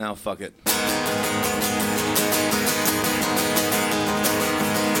Now fuck it.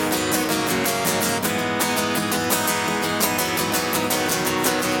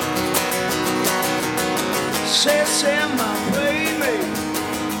 Say, my playmate,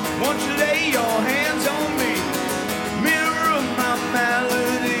 won't you lay your hands on me? Mirror my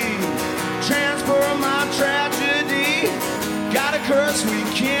malady, transfer my tragedy. Got a curse we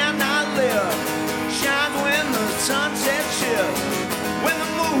cannot live, shines when the sunset shifts. When the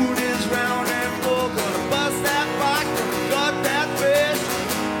moon is round and full, gonna bust that rock, gonna gut that fish.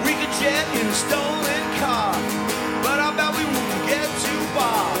 We could jet in a stolen car, but I bet we won't get too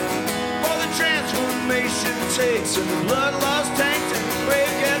far. For the transformation takes, and the bloodlust tanks, and the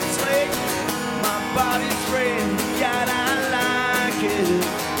grave gets slick. My body's fraying, God, I like it.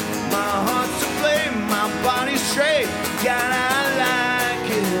 My heart's to blame, my body's straight, God, I like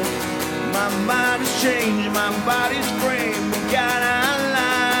it. My mind has changed, my body's framed, God, I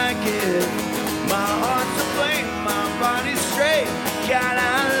like it. My heart's to blame, my body's straight, God,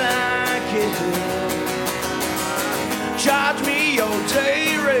 I like it. Charge me your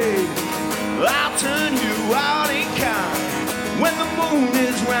day rate, I'll turn you out in kind. When the moon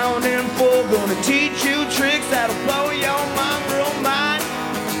is round and full, gonna teach you tricks that'll blow your mongrel mind.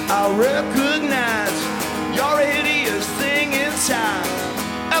 I'll recognize you're a hideous thing inside.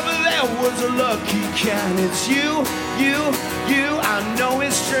 Ever there was a lucky kind. It's you. I know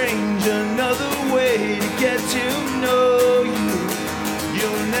it's strange, another way to get to know you.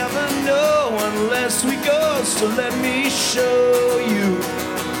 You'll never know unless we go, so let me show you.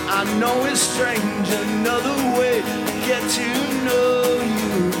 I know it's strange, another way to get to know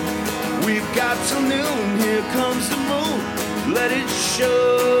you. We've got till noon, here comes the moon. Let it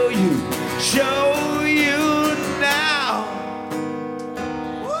show you now.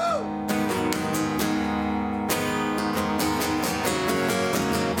 Woo!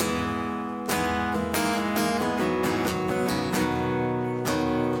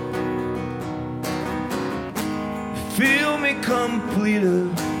 Feel me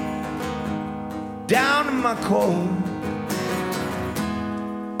completed, down to my core.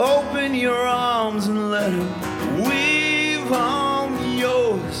 Open your arms and let it weave on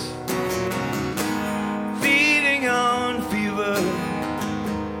yours. Feeding on fever,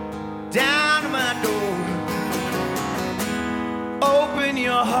 down to my door. Open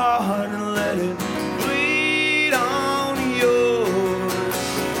your heart and let it bleed on yours.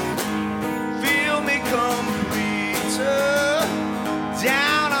 Feel me completed,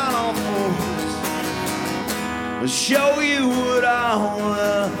 down on all fours. I'll show you what all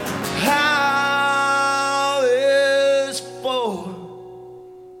the how is for.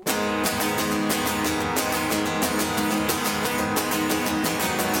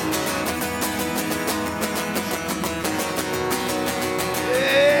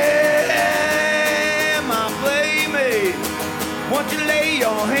 Yeah, my playmate, won't you lay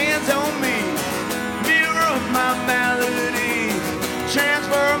your hands on me? Mirror my malady,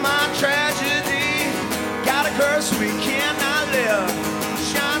 transfer my tragedy. Got a curse we cannot live,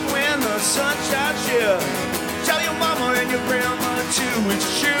 shine when the sun shines here. Tell your mama and your grandma too,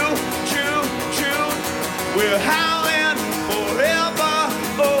 it's true. We're howling forever,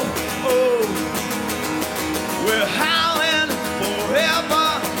 oh. We're howling forever,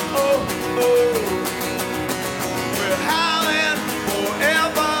 oh. We're howling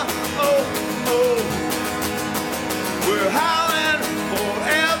forever, oh. We're howling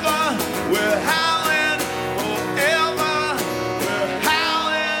forever, we're howling forever, we're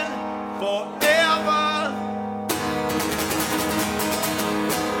howling forever.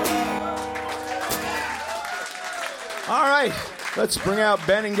 All right, let's bring out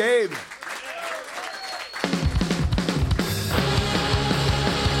Ben and Gabe.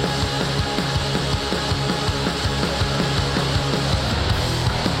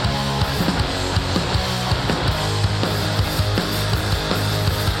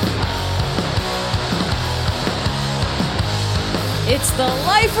 It's the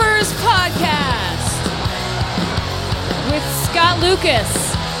LIFERS podcast with Scott Lucas,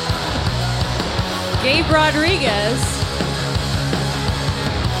 Gabe Rodriguez,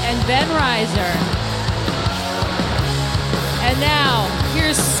 and Ben Reiser. And now,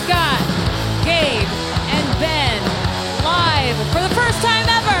 here's Scott, Gabe, and Ben live for the first time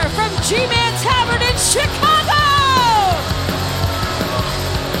ever from Gman Tavern in Chicago!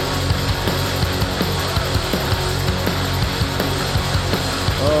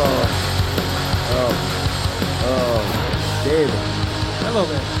 Oh, Gabe. Hello,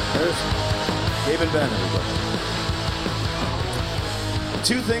 man. There's Gabe and Ben.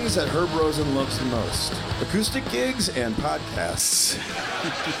 two things that Herb Rosen loves the most: acoustic gigs and podcasts.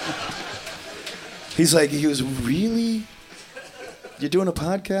 He goes, really? You're doing a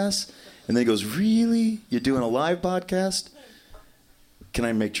podcast? And then he goes, really? You're doing a live podcast? Can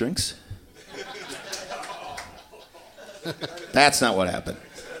I make drinks? That's not what happened.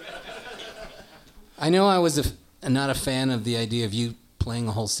 I know I was not a fan of the idea of you playing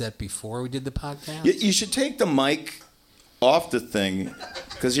a whole set before we did the podcast. You should take the mic off the thing,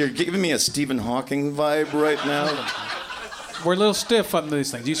 because you're giving me a Stephen Hawking vibe right now. We're a little stiff on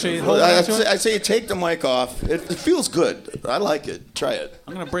these things. You say I say you take the mic off. It feels good. I like it. Try it.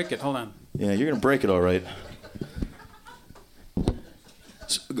 I'm going to break it. Hold on. Yeah, you're going to break it all right.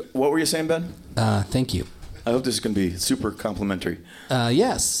 So, what were you saying, Ben? Thank you. I hope this is going to be super complimentary.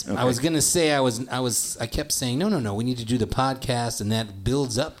 Yes. Okay. I was going to say I kept saying, no, we need to do the podcast, and that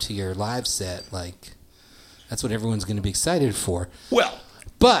builds up to your live set. Like, that's what everyone's going to be excited for. Well.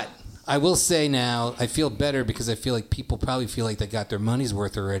 But I will say now, I feel better because I feel like people probably feel like they got their money's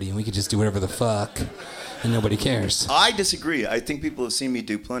worth already, and we could just do whatever the fuck, and nobody cares. I disagree. I think people have seen me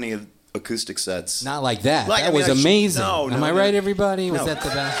do plenty of acoustic sets. Not like that. That was amazing. Am I right, everybody? Was that the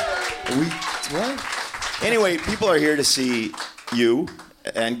best? What? Anyway, people are here to see you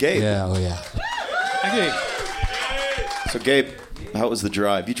and Gabe. Yeah, oh yeah. Hey, So, Gabe, how was the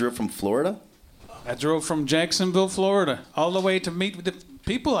drive? You drove from Florida? I drove from Jacksonville, Florida, all the way to meet with the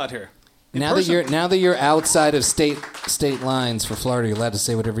people out here. Now that you're outside of state lines for Florida, you're allowed to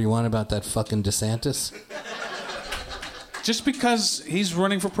say whatever you want about that fucking DeSantis. Just because he's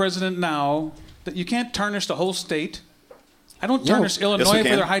running for president now, that you can't tarnish the whole state. I don't tarnish Illinois for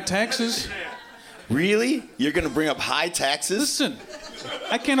their high taxes. Really? You're going to bring up high taxes? Listen,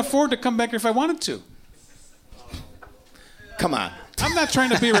 I can't afford to come back here if I wanted to. Come on. I'm not trying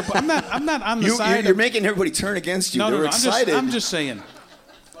to be. I'm not on the side. You're making everybody turn against you. No, They're excited. I'm just saying.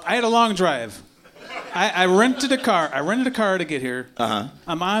 I had a long drive. I rented a car. To get here. Uh-huh.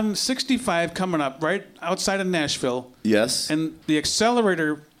 I'm on 65 coming up right outside of Nashville. Yes. And the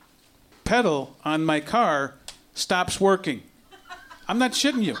accelerator pedal on my car stops working. I'm not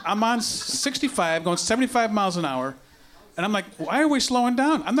shitting you. I'm on 65 going 75 miles an hour. And I'm like, why are we slowing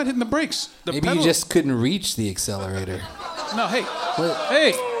down? I'm not hitting the brakes. Maybe you just couldn't reach the accelerator. No, hey.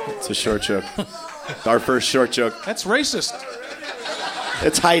 Hey. It's a short joke. Our first short joke. That's racist.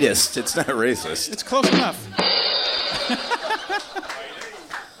 It's heightist. It's not racist. It's close enough.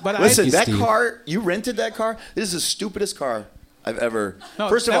 But Listen, that car, you rented that car? This is the stupidest car I've ever... No,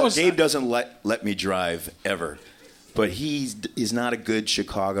 First of all, Gabe doesn't let me drive, ever. But he's not a good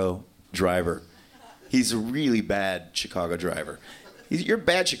Chicago driver. He's a really bad Chicago driver. You're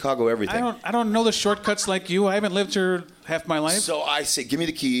bad Chicago everything. I don't know the shortcuts like you. I haven't lived here half my life. So I say, give me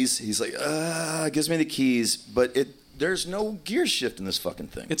the keys. He's like, gives me the keys. But there's no gear shift in this fucking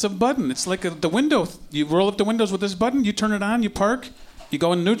thing. It's a button. It's like the window. You roll up the windows with this button. You turn it on. You park. You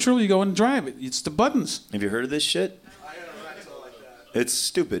go in neutral. You go in drive. It's the buttons. Have you heard of this shit? It's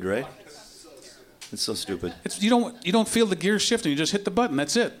stupid, right? It's so stupid. You don't feel the gear shifting. You just hit the button.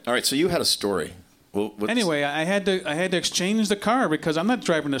 That's it. All right. So you had a story. Well, anyway, I had to exchange the car because I'm not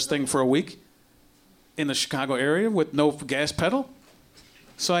driving this thing for a week in the Chicago area with no gas pedal.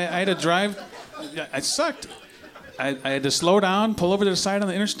 So I had to drive. I sucked. I had to slow down, pull over to the side on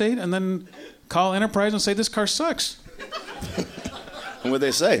the interstate, and then call Enterprise and say this car sucks. And what'd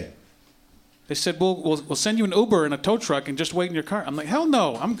they say? They said, we'll send you an Uber and a tow truck and just wait in your car. I'm like, hell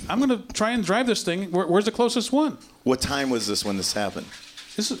no. I'm going to try and drive this thing. Where's the closest one? What time was this when this happened?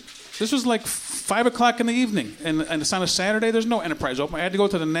 This was like 5 o'clock in the evening, and it's on a Saturday. There's no Enterprise open. I had to go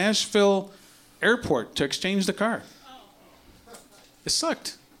to the Nashville airport to exchange the car. It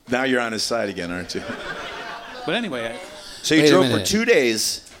sucked. Now you're on his side again, aren't you? But anyway. So you drove for 2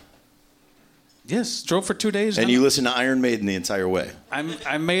 days. Yes, drove for 2 days. And you listened to Iron Maiden the entire way.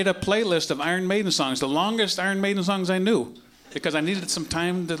 I made a playlist of Iron Maiden songs, the longest Iron Maiden songs I knew, because I needed some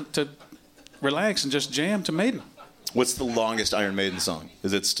time to relax and just jam to Maiden. What's the longest Iron Maiden song?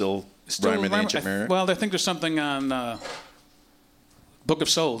 Is it still Rime in the Ancient Mariner? Well, I think there's something on Book of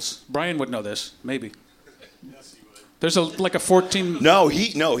Souls. Brian would know this, maybe. Yes, he would. There's like a 14... No,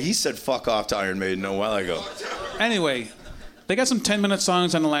 he said fuck off to Iron Maiden a while ago. Anyway, they got some 10-minute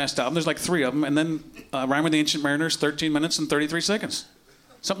songs on the last album. There's like 3 of them. And then Rime in the Ancient Mariner is 13 minutes and 33 seconds.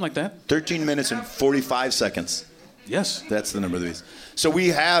 Something like that. 13 minutes and 45 seconds. Yes. That's the number of these. So we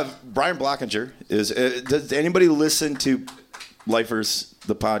have Brian Blockinger. Does anybody listen to Lifers,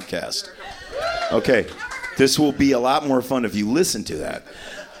 the podcast? Okay. This will be a lot more fun if you listen to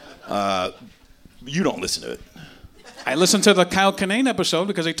that. You don't listen to it. I listened to the Kyle Kinane episode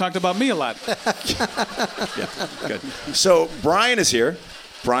because they talked about me a lot. Yeah, good. So Brian is here.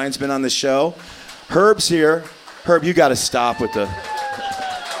 Brian's been on the show. Herb's here. Herb, you got to stop with the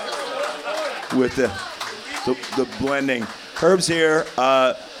blending. Herb's here.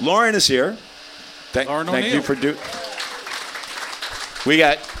 Lauren is here. Thank you for doing. We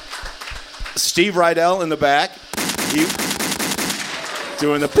got Steve Reidell in the back.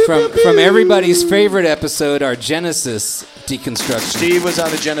 Doing the from everybody's favorite episode, our Genesis deconstruction. Steve was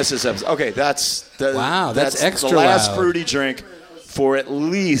on the Genesis episode. Okay, that's extra the last loud. fruity drink for at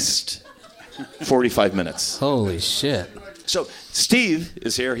least 45 minutes. Holy shit! So Steve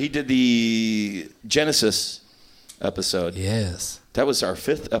is here. He did the Genesis episode. Yes, that was our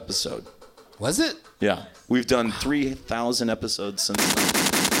 5th episode. Was it? Yeah, we've done 3,000 episodes since then.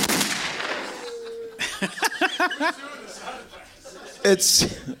 It's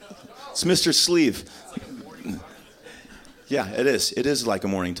Mr. Sleeve. Yeah, it is. It is like a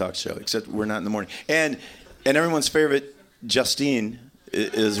morning talk show, except we're not in the morning. And everyone's favorite, Justine,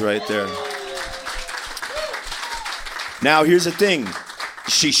 is right there. Now, here's the thing.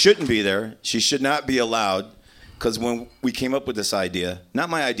 She shouldn't be there. She should not be allowed, because when we came up with this idea, not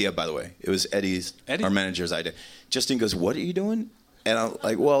my idea, by the way, it was Eddie? Our manager's idea. Justine goes, "What are you doing?" And I'm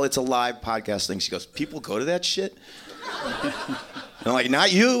like, "Well, it's a live podcast thing." She goes, "People go to that shit?" And I'm like,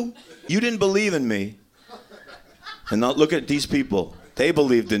 "Not you. You didn't believe in me. And now look at these people. They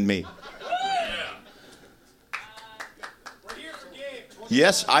believed in me." We're here for Gabe.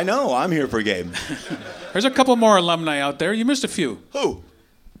 Yes, I know. I'm here for Gabe. There's a couple more alumni out there. You missed a few. Who?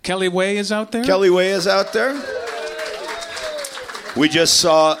 Kelly Way is out there. Kelly Way is out there. We just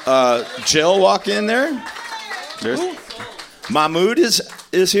saw Jill walk in there. There's Mahmood is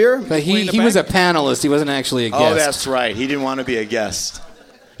here. But he was a panelist. He wasn't actually a guest. Oh, that's right. He didn't want to be a guest.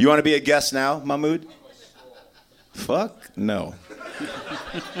 You want to be a guest now, Mahmood? Fuck no.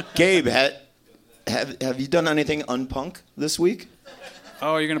 Gabe, have you done anything unpunk this week?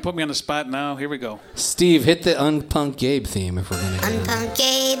 Oh, you're going to put me on the spot now? Here we go. Steve, hit the Unpunk Gabe theme if we're going to. Unpunk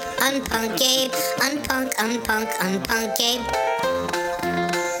Gabe, unpunk Gabe, unpunk Gabe.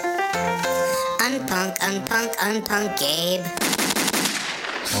 Unpunk Gabe.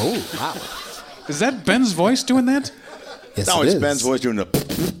 Oh, wow. Is that Ben's voice doing that? Yes, No, it it's is. Ben's voice doing the...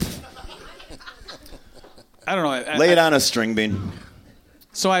 I don't know. Lay it on a string bean.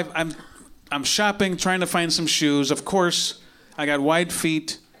 So I'm shopping, trying to find some shoes. Of course, I got wide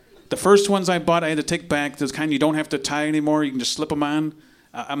feet. The first ones I bought, I had to take back. Those kind you don't have to tie anymore. You can just slip them on.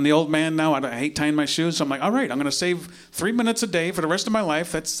 I'm the old man now. I hate tying my shoes. So I'm like, all right, I'm going to save 3 minutes a day for the rest of my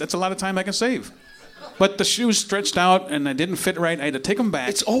life. That's a lot of time I can save. But the shoes stretched out, and they didn't fit right. I had to take them back.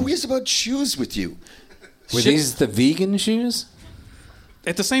 It's always about shoes with you. Were these the vegan shoes?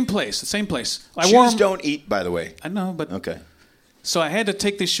 At the same place. Shoes don't eat, by the way. I know, but... Okay. So I had to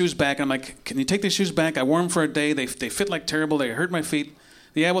take these shoes back. And I'm like, can you take these shoes back? I wore them for a day. They fit like terrible. They hurt my feet.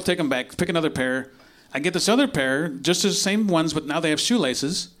 Yeah, we'll take them back. Pick another pair. I get this other pair, just the same ones, but now they have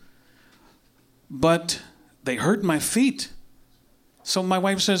shoelaces. But they hurt my feet. So my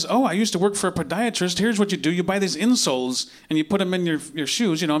wife says, oh, I used to work for a podiatrist. Here's what you do. You buy these insoles, and you put them in your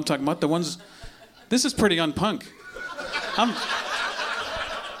shoes. You know, I'm talking about the ones... This is pretty unpunk.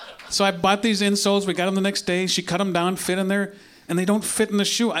 So I bought these insoles. We got them the next day. She cut them down, fit in there, and they don't fit in the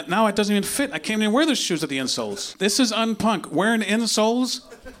shoe. Now it doesn't even fit. I can't even wear the shoes with the insoles. This is unpunk. Wearing insoles,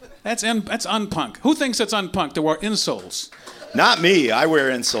 that's unpunk. Who thinks it's unpunk to wear insoles? Not me. I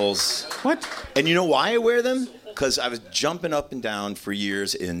wear insoles. What? And you know why I wear them? Because I was jumping up and down for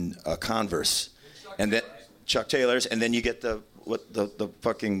years in Converse, and then Chuck Taylors, and then you get the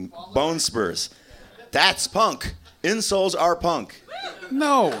fucking bone spurs. That's punk. Insoles are punk.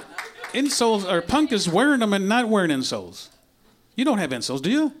 No. Insoles are punk is wearing them and not wearing insoles. You don't have insoles,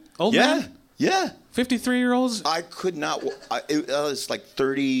 do you? Old man? Yeah. 53-year-olds? I could not. I was like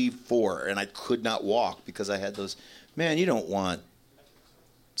 34, and I could not walk because I had those. Man, you don't want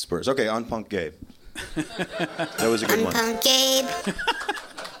spurs. Okay, on Punk Gabe. That was a good one. Unpunk Gabe.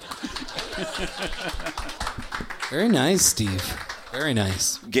 Very nice, Steve. Very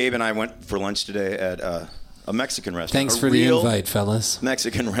nice. Gabe and I went for lunch today at a Mexican restaurant. Thanks for the invite, fellas.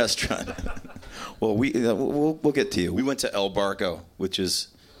 Mexican restaurant. Well, we'll get to you. We went to El Barco, which is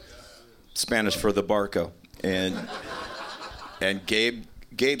Spanish for the barco, and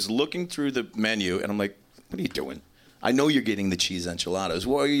Gabe's looking through the menu, and I'm like, what are you doing? I know you're getting the cheese enchiladas.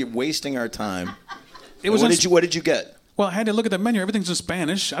 Why are you wasting our time? What did you get? Well, I had to look at the menu. Everything's in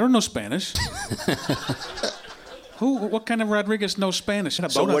Spanish. I don't know Spanish. What kind of Rodriguez knows Spanish?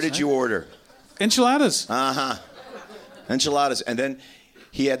 So what did you order? Enchiladas. Enchiladas. And then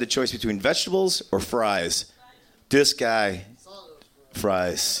he had the choice between vegetables or fries. This guy,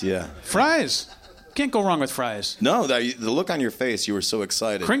 fries, yeah. Fries. Can't go wrong with fries. No, the look on your face, you were so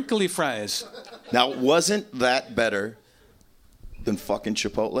excited. Crinkly fries. Now, wasn't that better than fucking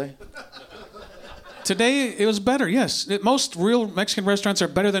Chipotle? Today, it was better, yes. Most real Mexican restaurants are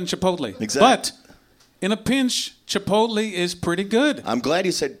better than Chipotle. Exactly. But in a pinch, Chipotle is pretty good. I'm glad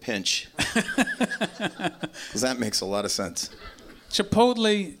you said pinch. Because that makes a lot of sense.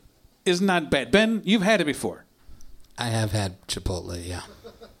 Chipotle is not bad. Ben, you've had it before. I have had Chipotle, yeah.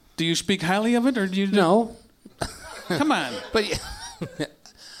 Do you speak highly of it, or do you... No. Come on. But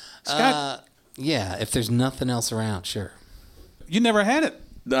Scott, yeah, if there's nothing else around, sure. you never had it.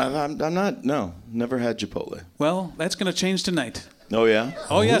 I'm not, no, never had Chipotle. Well, that's going to change tonight. Oh, yeah?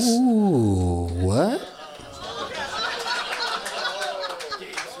 Oh, yes. Ooh, what?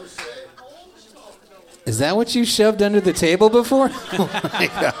 Is that what you shoved under the table before? Oh my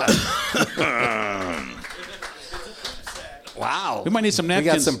God. Wow. We might need some We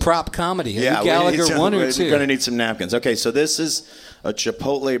napkins. got some prop comedy. Are Yeah, you Gallagher we're 1 or 2? going to need some napkins. Okay, so this is a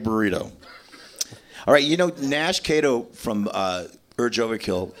Chipotle burrito. All right, you know, Nash Cato from Urge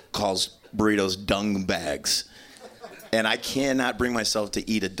Overkill calls burritos dung bags. And I cannot bring myself to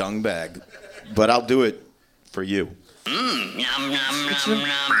eat a dung bag, but I'll do it for you. Yum, yum, yum, yum.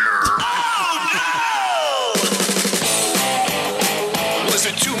 Was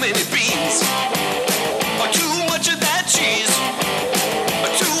it too many beans? Or too much of that cheese? Or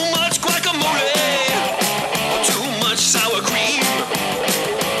too much guacamole? Or too much sour cream?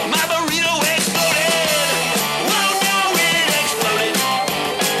 My burrito exploded. Oh no, it exploded.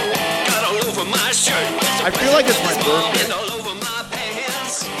 Got all over my shirt. I feel like it's my birthday. And all over my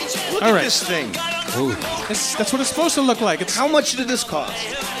pants. Look All at right. this thing. That's what it's supposed to look like. How much did this cost?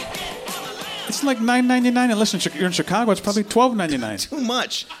 It's like $9.99. Unless you're in Chicago, it's probably $12.99. Too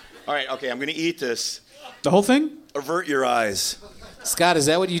much. All right, okay, I'm going to eat this. The whole thing? Avert your eyes. Scott, is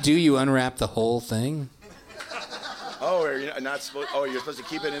that what you do? You unwrap the whole thing? Oh, are you not supposed? Oh, you're supposed to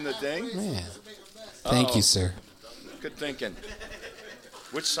keep it in the thing? Yeah. Thank you, sir. Good thinking.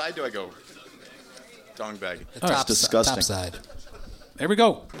 Which side do I go? Dung bag. The That's disgusting. top side. There we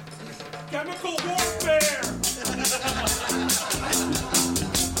go. Chemical warfare.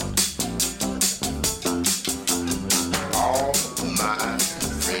 All my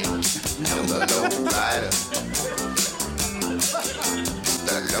friends and the low rider.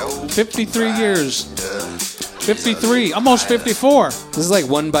 The low 53 years. 53. Almost 54. This is like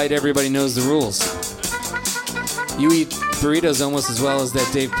one bite, everybody knows the rules. You eat burritos almost as well as that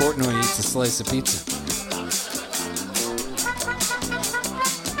Dave Portnoy eats a slice of pizza.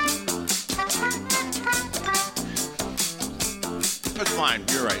 It's fine.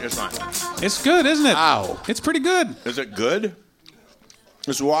 You're right. It's fine. It's good, isn't it? Ow. It's pretty good. Is it good?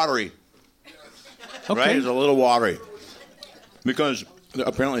 It's watery. Okay. Right? It's a little watery. Because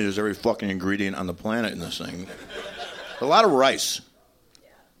apparently there's every fucking ingredient on the planet in this thing. A lot of rice.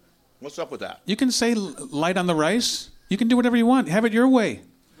 What's up with that? You can say light on the rice. You can do whatever you want. Have it your way.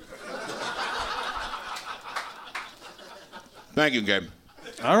 Thank you, Gabe.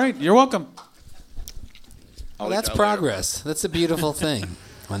 All right. You're welcome. I'll Well, eat that's that later. progress. That's a beautiful thing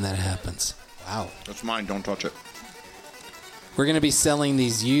when that happens. Wow. That's mine. Don't touch it. We're going to be selling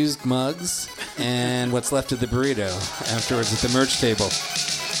these used mugs and what's left of the burrito afterwards at the merch table.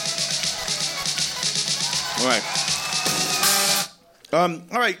 All right. All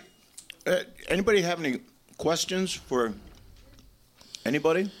right. Anybody have any questions for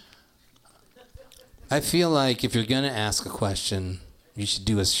anybody? I feel like if you're going to ask a question, you should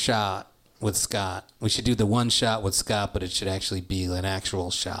do a shot with Scott. We should do the one shot with Scott, but it should actually be an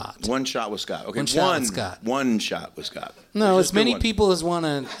actual shot. One shot with Scott. Okay, One shot with Scott. One shot with Scott. No, Just as do many one. people as want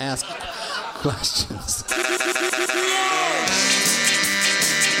to ask questions.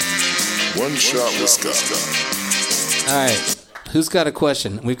 One shot with Scott. All right. Who's got a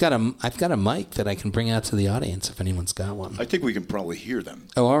question? I've got a mic that I can bring out to the audience if anyone's got one. I think we can probably hear them.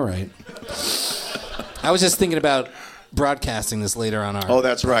 Oh, all right. I was just thinking about broadcasting this later on our. Oh,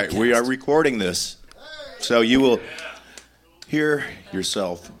 that's right. podcast. We are recording this, so you will hear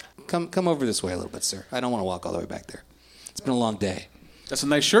yourself. Come over this way a little bit, sir. I don't want to walk all the way back there. It's been a long day. That's a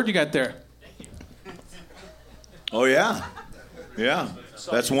nice shirt you got there. Oh yeah, yeah.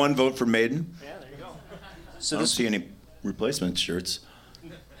 That's one vote for Maiden. Yeah, there you go. I So don't this, see any replacement shirts.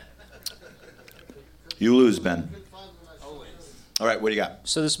 You lose, Ben. All right, what do you got?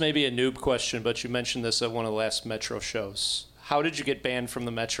 so this may be a noob question, but you mentioned this at one of the last Metro shows. How did you get banned from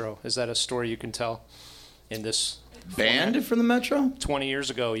the Metro? Is that a story you can tell in this Banned from the Metro? 20 years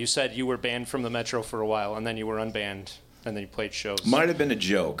ago? You said you were banned from the Metro for a while, and then you were unbanned, and then you played shows. Might have been a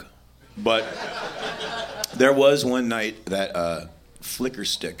joke, but There was one night that Flicker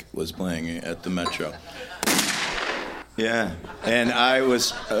Stick was playing at the Metro. Yeah, and I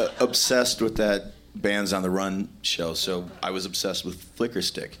was obsessed with that Bands on the Run show, so I was obsessed with Flicker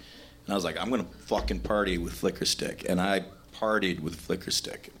Stick. And I was like, I'm going to fucking party with Flicker Stick. And I partied with Flicker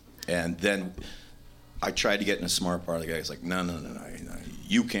Stick. And then I tried to get in a smart bar. The guy was like, no,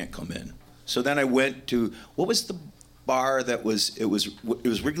 you can't come in. So then I went to, what was the bar that was, it was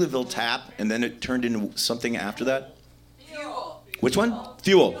Wrigleyville Tap, and then it turned into something after that? Fuel. Which one?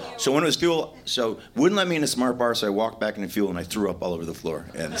 Fuel. So when it was Fuel, so wouldn't let me in a smart bar, so I walked back into Fuel and I threw up all over the floor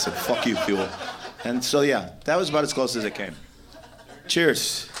and said, fuck you, Fuel. And so yeah, that was about as close as it came.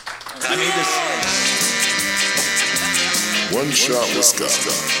 Cheers. I need this. One shot with Scott.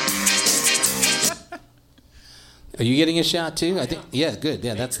 Are you getting a shot too? I think. Yeah, good.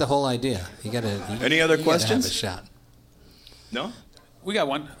 Yeah, that's the whole idea. You gotta. Any other you questions? Gotta have a shot. No? We got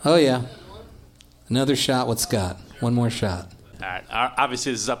one. Oh yeah. Another shot with Scott. One more shot. All right.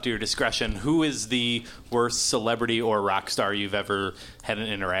 Obviously, this is up to your discretion. Who is the worst celebrity or rock star you've ever had an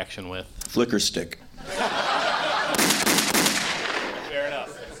interaction with? Flicker Stick. Fair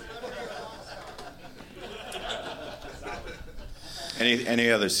enough. Any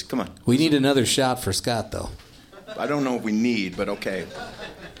others? Come on. We need another shot for Scott though. I don't know if we need, but okay. Best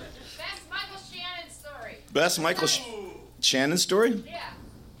Michael Shannon story. Best Michael Shannon story?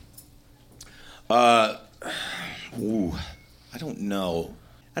 Yeah. Ooh, I don't know.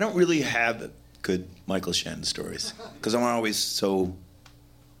 I don't really have good Michael Shannon stories because I'm always so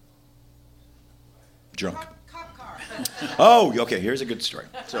drunk. Cop car. Oh, okay. Here's a good story.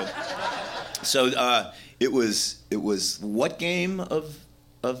 So it was what game of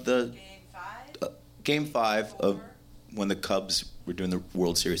the Game 5 of when the Cubs were doing the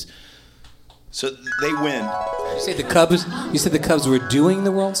World Series. So they win. You said the Cubs. You said the Cubs were doing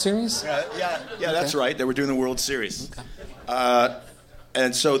the World Series. Yeah, that's right. They were doing the World Series. Okay.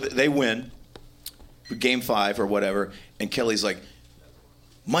 And so they win, Game 5 or whatever. And Kelly's like,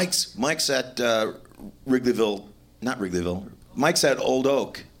 Mike's at Wrigleyville, not Wrigleyville. Mike's at Old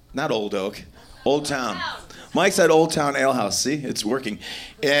Oak, not Old Oak, Old Town. Mike's at Old Town Ale House. See, it's working.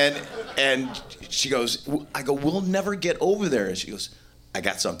 And she goes, I go, we'll never get over there. And she goes, I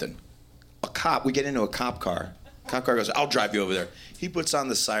got something. A cop, we get into a cop car. Cop car goes, I'll drive you over there. He puts on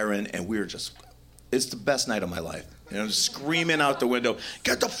the siren, and we're just, it's the best night of my life. You know, just screaming out the window,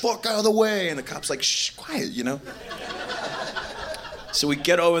 get the fuck out of the way. And the cop's like, shh, quiet, you know. So we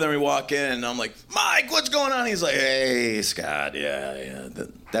get over there, we walk in, and I'm like, Mike, what's going on? He's like, hey, Scott, yeah.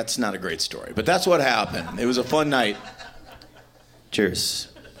 That's not a great story, but that's what happened. It was a fun night. Cheers.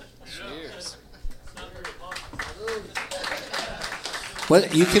 Well,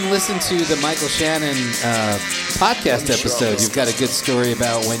 you can listen to the Michael Shannon podcast episode. You've got a good story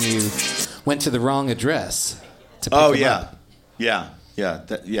about when you went to the wrong address to pick him up. Yeah.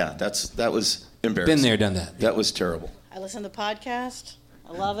 That was embarrassing. Been there, done that. That was terrible. I listen to the podcast.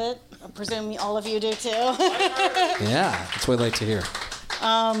 I love it. I presume all of you do too. Yeah, that's what I'd like to hear.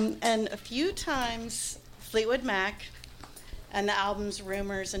 And a few times, Fleetwood Mac and the albums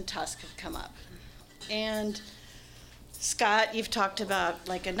Rumors and Tusk have come up. And Scott, you've talked about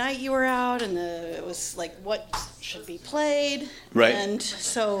like a night you were out, and it was like what should be played. Right. And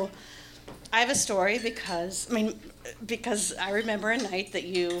so I have a story because I remember a night that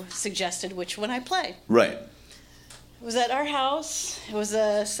you suggested which one I play. Right. It was at our house. It was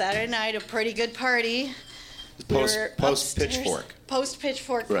a Saturday night, a pretty good party. Post Pitchfork. Post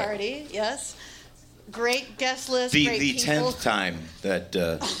Pitchfork Right. party, yes. Great guest list, The great people. 10th time that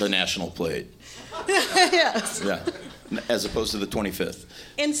the National played. Yes. Yeah. As opposed to the 25th.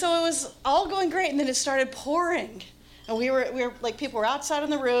 And so it was all going great, and then it started pouring. And we were like, people were outside on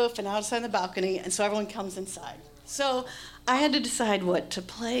the roof and outside on the balcony, and so everyone comes inside. So I had to decide what to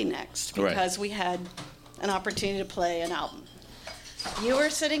play next because we had an opportunity to play an album. You were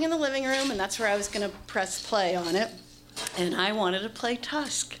sitting in the living room, and that's where I was going to press play on it. And I wanted to play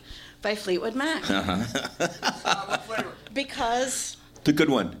Tusk by Fleetwood Mac. Because the good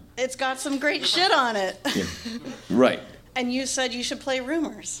one. It's got some great shit on it. Yeah. Right. And you said you should play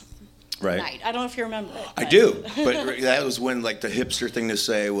Rumors. Right. Night. I don't know if you remember it. I do. But that was when like the hipster thing to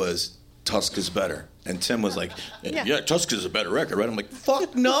say was Tusk is better. And Tim was like, yeah, Tusk is a better record, right? I'm like,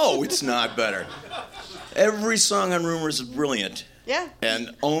 fuck no, it's not better. Every song on Rumors is brilliant. Yeah.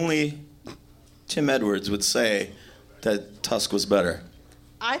 And only Tim Edwards would say that Tusk was better.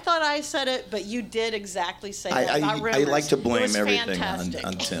 I thought I said it, but you did exactly say that about Rumors. I like to blame It was everything fantastic.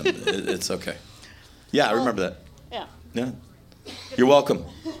 on Tim. It's okay. Yeah, I remember that. Yeah. Yeah. You're welcome.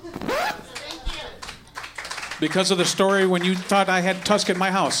 Because of the story when you thought I had Tusk at my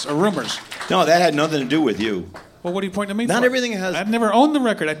house, or rumors. No, that had nothing to do with you. Well, what are you pointing at me Not for? everything has... I've never owned the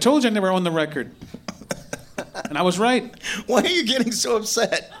record. I told you I never owned the record. And I was right. Why are you getting so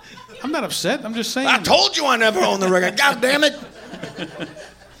upset? I'm not upset. I'm just saying. I told you I never owned the record. God damn it.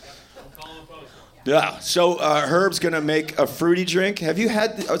 Yeah, so Herb's going to make a fruity drink. Have you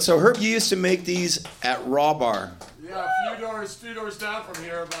had... So, Herb, you used to make these at Raw Bar. Yeah, a few doors down from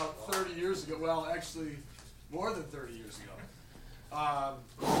here about 30 years ago. Well, actually, more than 30 years ago. And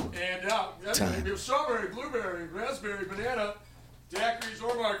we have strawberry, blueberry, raspberry, banana, daiquiris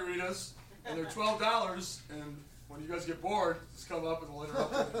or margaritas, and they're $12. And when you guys get bored, just come up and we'll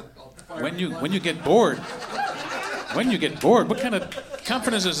interrupt it. When you get bored, what kind of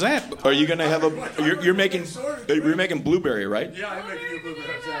confidence is that? Are you gonna have a? You're making blueberry, right? Yeah, I'm making a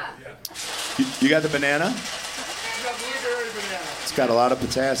blueberry. Exactly. Yeah. You got the banana? We got blueberry banana. It's got a lot of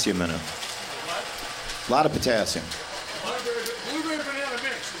potassium in it. A lot of potassium. Blueberry banana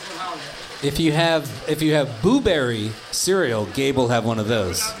mix is what Howard has. If you have blueberry cereal, Gabe will have one of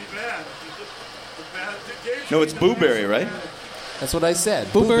those. Not be bad. No, it's blueberry, right? That's what I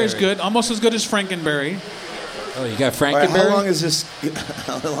said. Blueberry's good, almost as good as Frankenberry. Oh, you got All right, Frankenberry? how long is this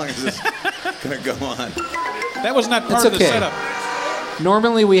gonna go on? That was not part It's of the okay. setup.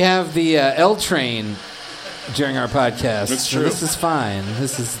 Normally we have the L train during our podcast. That's so true. this is fine.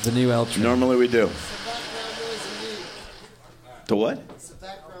 This is the new L train. Normally we do. The what? It's the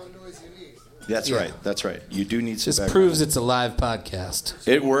background noise you need. That's right. That's right. You do need some This background. proves it's a live podcast.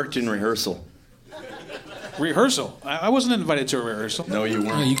 It worked in rehearsal. Rehearsal? I wasn't invited to a rehearsal. No, you weren't.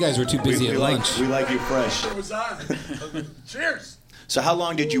 No, you guys were too busy at lunch. We like you fresh. It was on. Cheers. So how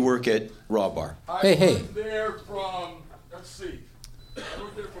long did you work at Raw Bar? Hey. I worked there from, let's see, I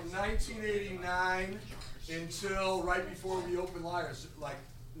worked there from 1989 until right before we opened Liars, like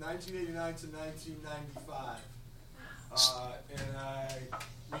 1989 to 1995.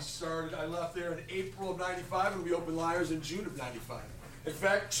 I left there in April of 95 and we opened Liars in June of 95. In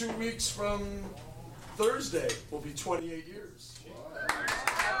fact, 2 weeks from Thursday will be 28 years.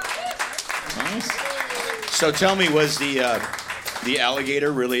 Nice. So tell me, was the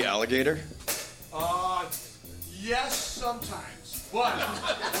alligator really alligator? Yes, sometimes. But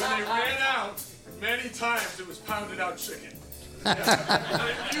when they ran out, many times it was pounded out chicken.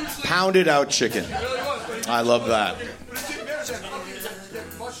 Pounded out chicken. It really was. But I love that. But it didn't matter. That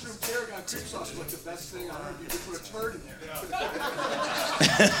mushroom tarragon cream sauce was like the best thing on earth. You could put a turd in there.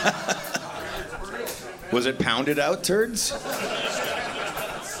 Was it pounded out turds?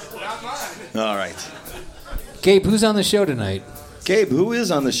 Not mine. All right. Gabe, who's on the show tonight? Gabe, who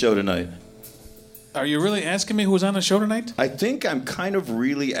is on the show tonight? Are you really asking me who was on the show tonight? I think I'm kind of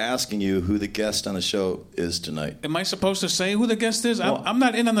really asking you who the guest on the show is tonight. Am I supposed to say who the guest is? Well- I'm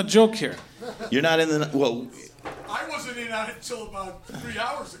not in on the joke here. You're not in the... Well, I wasn't in on it until about 3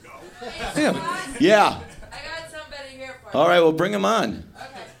 hours ago. Yeah. yeah. I got somebody here for you. All right, well, bring him on.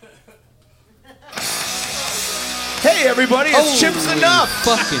 Hey, everybody, it's Chips Enough.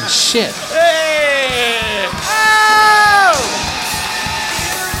 Fucking shit. Hey! Oh!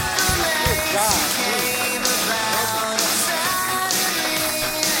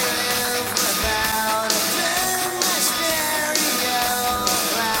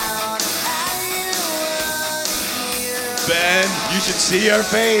 Ben, you should see your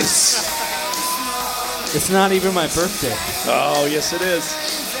face. It's not even my birthday. Oh, yes, it is.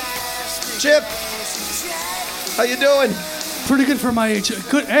 Chip, how you doing? Pretty good for my age.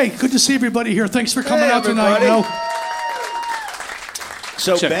 Good. Hey, good to see everybody here. Thanks for coming Hey, out tonight. everybody.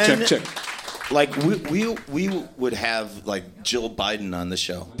 So Check, Ben, check. like we would have like Jill Biden on the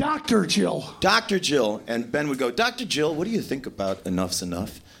show. Dr. Jill. Dr. Jill, and Ben would go, Dr. Jill, what do you think about Enough's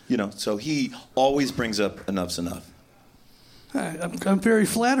Enough? You know, so he always brings up Enough's Enough. I'm very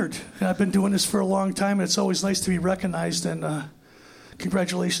flattered. I've been doing this for a long time, and it's always nice to be recognized, and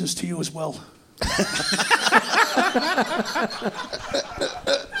congratulations to you as well.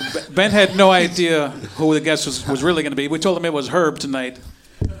 Ben had no idea who the guest was really going to be. We told him it was Herb tonight.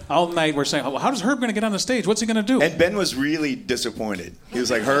 All night we're saying, well, how is Herb going to get on the stage? What's he going to do? And Ben was really disappointed. He was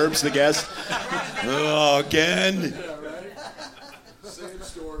like, Herb's the guest? Oh, again? Same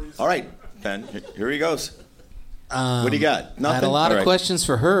stories. All right, Ben, here he goes. What do you got? Nothing? I had a lot All of right. questions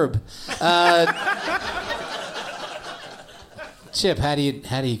for Herb. Chip, how do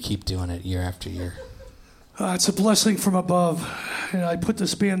you keep doing it year after year? It's a blessing from above. And I put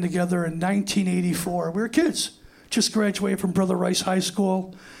this band together in 1984. We were kids. Just graduated from Brother Rice High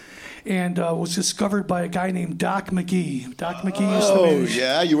School. And was discovered by a guy named Doc McGee. Doc McGee used to Oh, manage.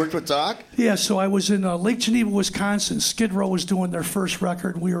 yeah? You worked with Doc? Yeah, so I was in Lake Geneva, Wisconsin. Skid Row was doing their first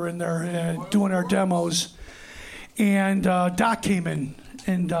record. We were in there doing our demos. And Doc came in,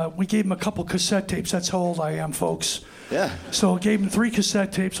 and we gave him a couple cassette tapes. That's how old I am, folks. Yeah. So I gave him 3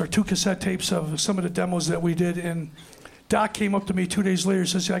 cassette tapes, or 2 cassette tapes of some of the demos that we did. And Doc came up to me 2 days later and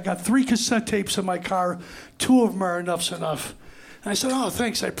says, I got 3 cassette tapes in my car. 2 of them are enough's enough. And I said, oh,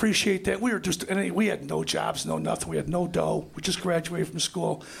 thanks, I appreciate that. We had no jobs, no nothing. We had no dough. We just graduated from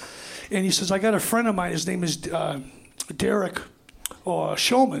school. And he says, I got a friend of mine. His name is Derek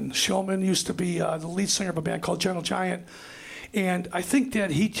Shulman. Shulman used to be the lead singer of a band called Gentle Giant. And I think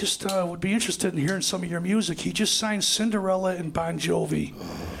that he just would be interested in hearing some of your music. He just signed Cinderella and Bon Jovi.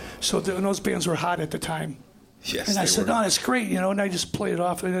 So those bands were hot at the time. Yes, and I said, oh, that's great, and I just played it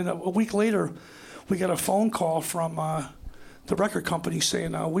off. And then a week later, we got a phone call from the record company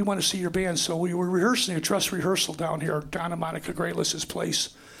saying, we want to see your band. So we were rehearsing a dress rehearsal down here at Don and Monica Grayless's place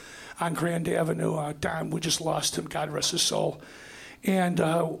on Grand Avenue. Don, we just lost him, God rest his soul. And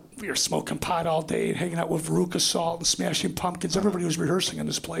we were smoking pot all day and hanging out with Veruca Salt and Smashing Pumpkins. Everybody was rehearsing in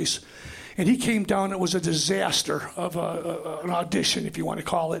this place. And he came down. It was a disaster of an audition, if you want to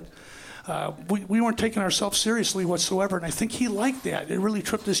call it. We weren't taking ourselves seriously whatsoever, and I think he liked that. It really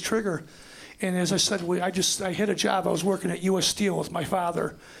tripped his trigger. And as I said, I had a job. I was working at U.S. Steel with my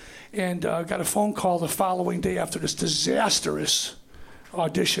father, and got a phone call the following day after this disastrous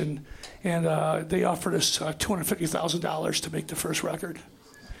audition, and they offered us $250,000 to make the first record.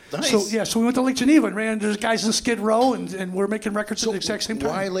 Nice. So we went to Lake Geneva and ran. There's guys in Skid Row, and we're making records at the exact same time.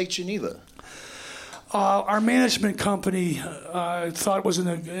 Why Lake Geneva? Our management company thought it was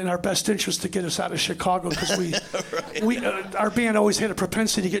in our best interest to get us out of Chicago because our band always had a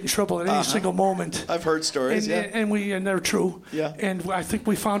propensity to get in trouble at any single moment. I've heard stories, and they're true. Yeah. And I think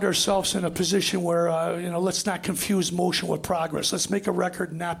we found ourselves in a position where let's not confuse motion with progress. Let's make a record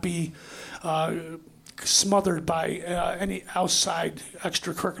and not be smothered by any outside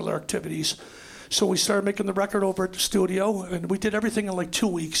extracurricular activities. So we started making the record over at the studio, and we did everything in like 2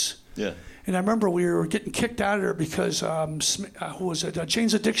 weeks. Yeah. And I remember we were getting kicked out of there because who was it?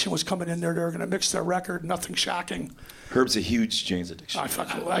 Jane's Addiction was coming in there. They were going to mix their record. Nothing shocking. Herb's a huge Jane's Addiction.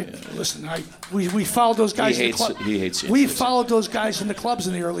 Listen, we followed those guys. He hates. We followed those guys in the clubs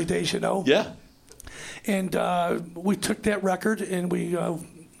in the early days, Yeah. And we took that record, and we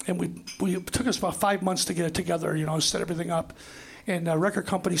took us about 5 months to get it together. Set everything up, and the record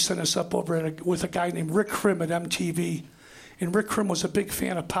company sent us up over with a guy named Rick Krim at MTV. And Rick Krim was a big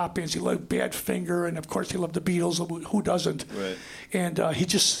fan of pop bands. He loved Badfinger, and of course he loved the Beatles. Who doesn't? Right. And he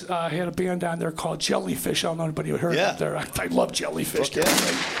just had a band on there called Jellyfish. I don't know anybody who heard of there. I love Jellyfish.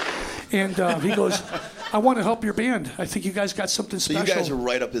 And he goes, I want to help your band. I think you guys got something special. So you guys are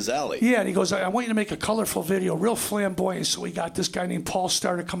right up his alley. Yeah, and he goes, I want you to make a colorful video, real flamboyant. So we got this guy named Paul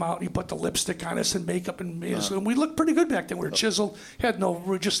Starr to come out, and he put the lipstick on us and makeup, and we looked pretty good back then. We were chiseled,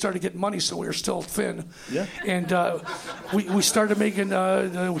 we just started getting money, so we were still thin. Yeah. And we started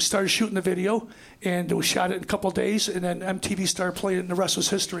we started shooting the video, and we shot it in a couple of days, and then MTV started playing it, and the rest was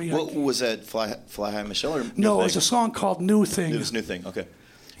history. What was that, Fly High Michelle? Or No, it was a song called New Thing. It was New Thing, okay.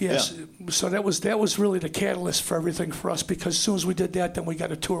 Yes, so that was really the catalyst for everything for us, because as soon as we did that, then we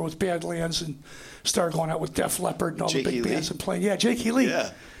got a tour with Badlands and started going out with Def Leppard and all the big bands and playing. Yeah, Jake Lee.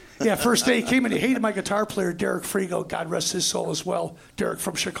 Yeah, first day he came in, he hated my guitar player, Derek Frigo, God rest his soul as well. Derek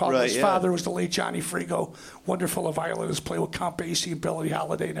from Chicago. His father was the late Johnny Frigo, wonderful violinist, played with Count Basie and Billie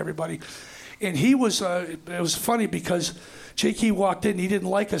Holiday and everybody. And he was, it was funny because Jakey walked in, he didn't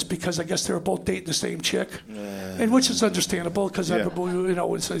like us because I guess they were both dating the same chick, and which is understandable because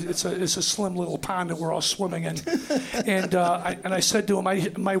it's a slim little pond that we're all swimming in. And I said to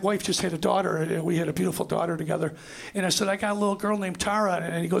him, my wife just had a daughter, and we had a beautiful daughter together. And I said, I got a little girl named Tara,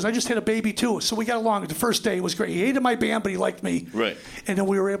 and he goes, I just had a baby too. So we got along. The first day was great. He hated my band, but he liked me. Right. And then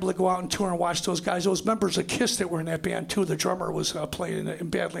we were able to go out and tour and watch those guys. Those members of Kiss that were in that band too. The drummer was playing in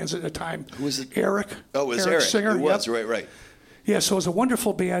Badlands at the time. Who was it? Eric. Oh, it was Eric. Singer. It was, right. Yeah, so it was a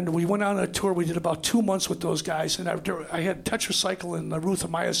wonderful band. We went on a tour. We did about 2 months with those guys, and I had tetracycline and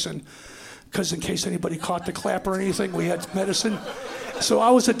erythromycin, because in case anybody caught the clap or anything, we had medicine. So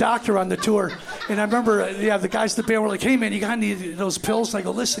I was a doctor on the tour, and I remember, the guys in the band were like, hey, man, you got any of those pills? And I go,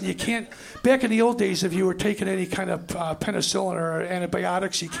 listen, you can't, back in the old days, if you were taking any kind of penicillin or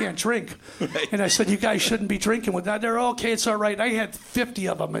antibiotics, you can't drink. Right. And I said, you guys shouldn't be drinking with that. They're okay, it's all right. And I had 50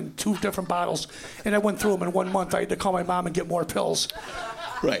 of them in 2 different bottles, and I went through them in 1 month. I had to call my mom and get more pills.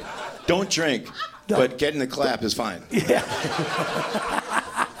 Right. Don't drink, but getting the clap is fine. Yeah.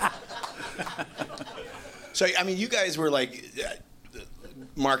 So, I mean, you guys were like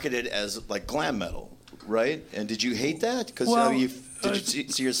marketed as like glam metal, right? And did you hate that? Because did you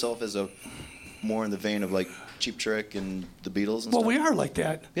see yourself as more in the vein of like Cheap Trick and the Beatles and Well, stuff? we are like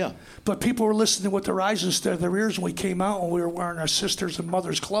that. Yeah. But people were listening with their eyes instead of their ears when we came out, and we were wearing our sisters' and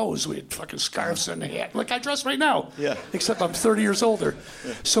mother's clothes. We had fucking scarves and a hat. Like I dress right now. Yeah. Except I'm 30 years older.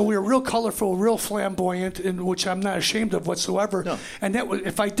 Yeah. So we were real colorful, real flamboyant, and which I'm not ashamed of whatsoever. No. And that was,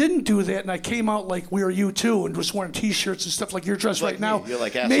 if I didn't do that and I came out like we were U2 and just wearing T-shirts and stuff like you're dressed Like right me. now, You're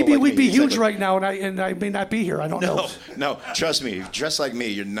like asshole maybe like we'd me. be huge Exactly. right now, and I may not be here. I don't know. No, trust me. If you dress like me,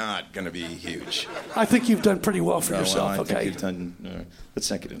 you're not going to be huge. I think you've done pretty well for Oh, yourself. well, I Okay. think you've done. Let's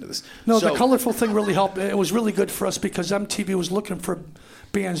not get into this. No, So- the colorful thing really helped. It was really good for us because MTV was looking for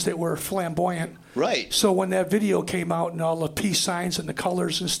bands that were flamboyant. Right. So when that video came out and all the peace signs and the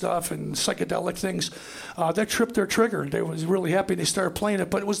colors and stuff and psychedelic things, that tripped their trigger. They was really happy they started playing it.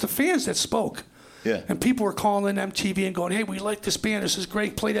 But it was the fans that spoke. Yeah. And people were calling in MTV and going, "Hey, we like this band. This is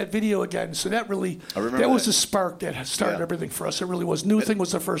great. Play that video again." So that really, I remember that was that. the spark that started Yeah. everything for us. It really was. New Thing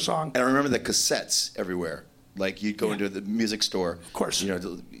was the first song. And I remember the cassettes everywhere. Like you'd go into the music store, of course,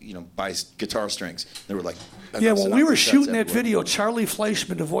 buy guitar strings. They were like, Yeah, when we were shooting that everywhere. video, Charlie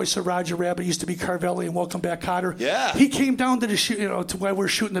Fleischman, the voice of Roger Rabbit, used to be Carvelli and Welcome Back, Kotter. Yeah. He came down to the to where we were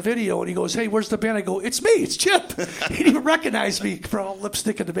shooting the video, and he goes, "Hey, where's the band?" I go, "It's me, it's Chip." He didn't even recognize me for all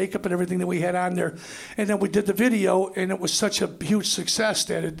lipstick and the makeup and everything that we had on there. And then we did the video, and it was such a huge success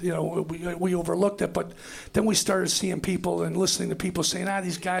that we overlooked it. But then we started seeing people and listening to people saying,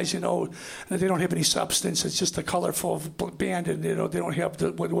 "These guys, they don't have any substance. It's just a colorful band, and they don't have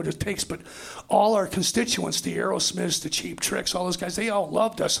what it takes." But all our constituents, the Aerosmiths, the Cheap Tricks, all those guys, they all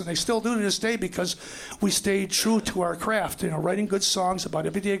loved us, and they still do to this day because we stayed true to our craft. Writing good songs about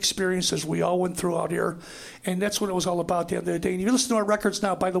everyday experiences we all went through out here, and that's what it was all about at the end of the day. And if you listen to our records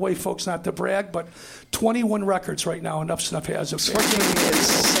now, by the way, folks, not to brag, but 21 records right now. Enough Snuff has. It's fucking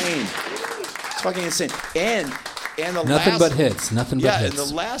insane. It's fucking insane. And the Nothing last, but hits. Nothing but hits. Yeah, and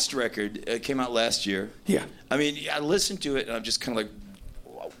the last record came out last year. Yeah. I mean, I listened to it, and I'm just kind of like,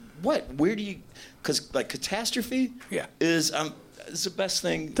 what? Where do you... Because, like, Catastrophe is the best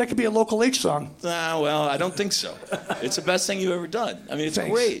thing. That could be a local H song. Well, I don't think so. It's the best thing you've ever done. I mean, it's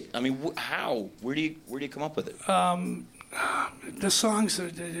Thanks. great. I mean, how? Where do you come up with it? The songs,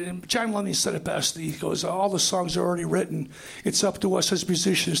 John Lennon said it best. He goes, all the songs are already written. It's up to us as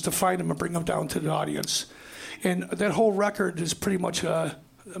musicians to find them and bring them down to the audience. And that whole record is pretty much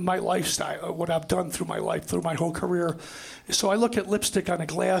my lifestyle, what I've done through my life, through my whole career. So I look at lipstick on a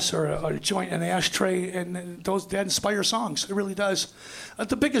glass or a joint in an ashtray, and that inspire songs. It really does.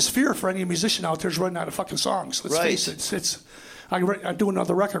 The biggest fear for any musician out there is running out of fucking songs. Let's face it. I'm doing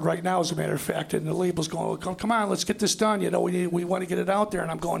another record right now, as a matter of fact, and the label's going, come on, let's get this done. We want to get it out there.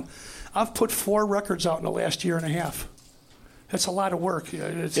 And I'm going, I've put 4 records out in the last year and a half. That's a lot of work.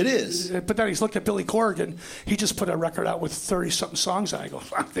 It is. But then he's looked at Billy Corgan. He just put a record out with 30-something songs. And I go,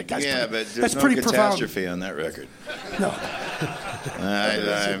 that guy's but that's there's no pretty Catastrophe profound. on that record. No.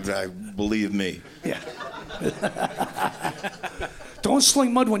 I believe me. Yeah. Don't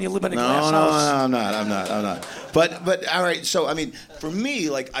sling mud when you live in a No, glass no, house. I'm not. But all right. So I mean, for me,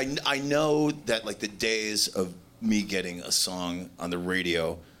 like I know that like the days of me getting a song on the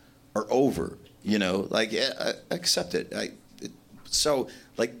radio are over. Like I accept it. So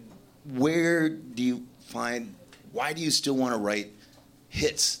like, where do you find? Why do you still want to write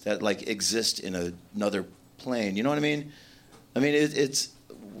hits that like exist in another plane? You know what I mean? I mean, it's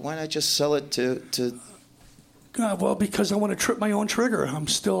why not just sell it to Well, because I want to trip my own trigger. I'm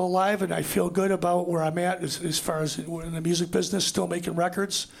still alive, and I feel good about where I'm at as far as in the music business, still making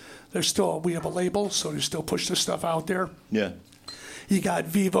records. We have a label, so they still push this stuff out there. Yeah. You got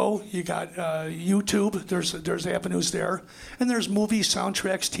Vivo, you got YouTube. There's avenues there, and there's movies,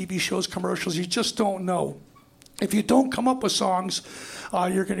 soundtracks, TV shows, commercials. You just don't know. If you don't come up with songs,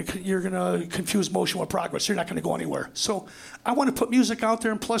 you're gonna confuse motion with progress. You're not gonna go anywhere. So I want to put music out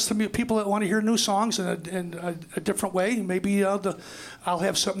there, and plus the people that want to hear new songs in a different way. Maybe I'll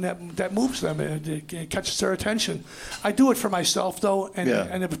have something that moves them and catches their attention. I do it for myself though, and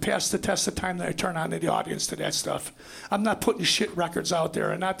if it passes the test of time, then I turn on to the audience to that stuff. I'm not putting shit records out there,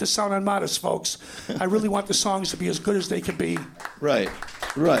 and not to sound unmodest, folks. I really want the songs to be as good as they can be. Right.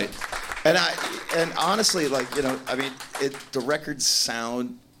 And honestly, like, I mean, the records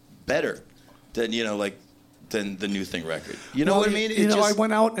sound better than than the New Thing record. You know what I mean? I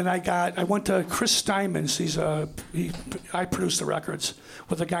went out and I went to Chris Steinman's. I produced the records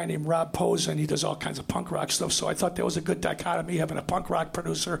with a guy named Rob Posen. He does all kinds of punk rock stuff. So I thought that was a good dichotomy, having a punk rock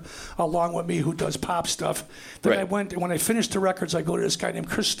producer along with me who does pop stuff. Then I went, and when I finished the records, I go to this guy named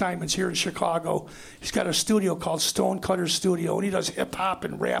Chris Steinman's here in Chicago. He's got a studio called Stonecutter Studio, and he does hip hop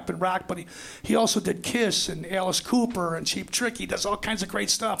and rap and rock, but he also did Kiss and Alice Cooper and Cheap Trick. He does all kinds of great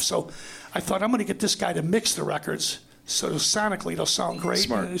stuff. So I thought, I'm going to get this guy to mix the the records. So sonically, they'll sound great.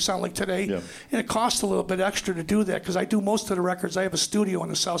 Smart. And they sound like today. Yeah. And it costs a little bit extra to do that because I do most of the records. I have a studio on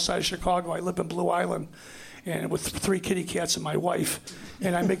the south side of Chicago. I live in Blue Island, and with 3 kitty cats and my wife,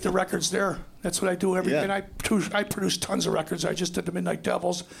 and I make the records there. That's what I do every. Yeah. And I produce tons of records. I just did the Midnight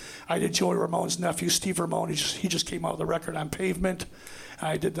Devils. I did Joey Ramone's nephew, Steve Ramone. He just came out with a record on Pavement.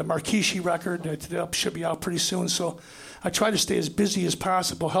 I did the Marquishe record. That should be out pretty soon. So I try to stay as busy as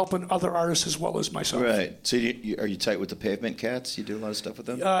possible, helping other artists as well as myself. Right. So are you tight with the Pavement Cats? You do a lot of stuff with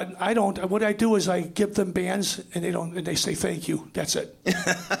them? I don't. What I do is I give them bands, and they don't. And they say thank you. That's it.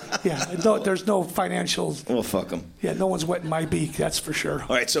 Yeah. No, there's no financial. Well, fuck them. Yeah. No one's wetting my beak. That's for sure.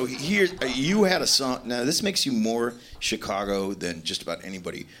 All right. So here, you had a song. Now this makes you more Chicago than just about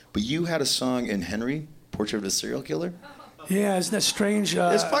anybody. But you had a song in Henry, Portrait of a Serial Killer. Yeah, isn't that strange?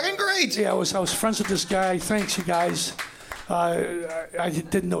 It's fucking great. Yeah, I was friends with this guy. Thanks, you guys. I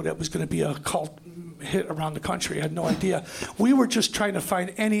didn't know that was going to be a cult hit around the country. I had no idea. We were just trying to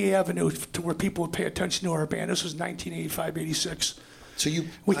find any avenue to where people would pay attention to our band. This was 1985, 86. So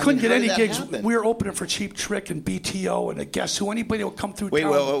we couldn't get any gigs. Happen? We were opening for Cheap Trick and BTO and a Guess Who. Anybody would come through Wait,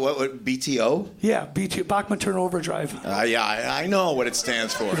 town. what, BTO? Yeah, BTO, Bachman Turner Overdrive. Yeah, I know what it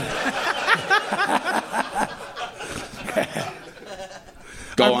stands for.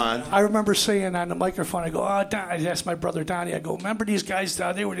 Go on. I remember saying on the microphone, I go, I asked my brother Donnie, I go, remember these guys?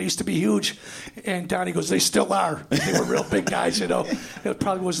 They used to be huge. And Donnie goes, they still are. They were real big guys, you know. It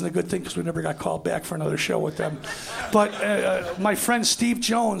probably wasn't a good thing because we never got called back for another show with them. But my friend Steve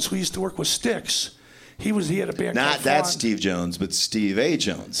Jones, who used to work with Styx, he had a band Not called that Fawn. Steve Jones, but Steve A.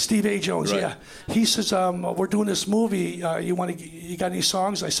 Jones. Steve A. Jones, Right. yeah. He says, we're doing this movie. You got any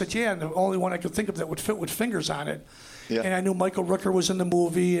songs? I said, yeah. And the only one I could think of that would fit with fingers on it. Yeah. And I knew Michael Rooker was in the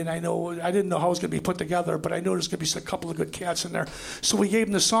movie, and I didn't know how it was going to be put together, but I knew there was going to be a couple of good cats in there. So we gave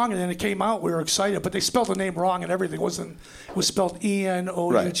him the song, and then it came out. We were excited, but they spelled the name wrong and everything. It was spelled Enough, and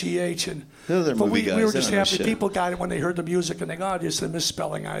but we were just happy. People got it when they heard the music, and they go, just a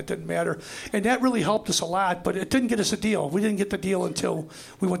misspelling on it. It didn't matter, and that really helped us a lot. But it didn't get us a deal. We didn't get the deal until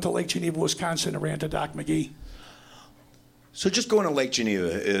we went to Lake Geneva, Wisconsin, and ran to Doc McGee. So just going to Lake Geneva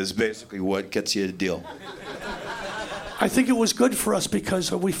is basically what gets you a deal. I think it was good for us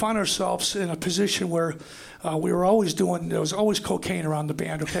because we found ourselves in a position where we were always there was always cocaine around the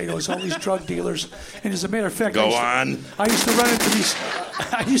band, okay? There was all these drug dealers. And as a matter of fact, I used to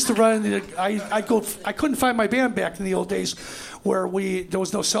run into these, I couldn't find my band back in the old days where there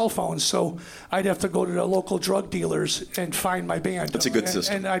was no cell phones, so I'd have to go to the local drug dealers and find my band. That's a good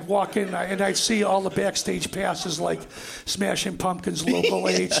system. And I'd walk in and I'd see all the backstage passes like Smashing Pumpkins, Local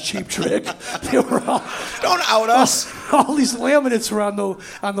H, Cheap Trick. They were all... Don't out us! All these laminates were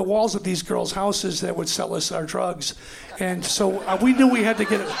on the walls of these girls' houses that would sell us our drugs. And so we knew we had to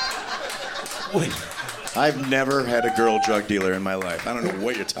get it... I've never had a girl drug dealer in my life. I don't know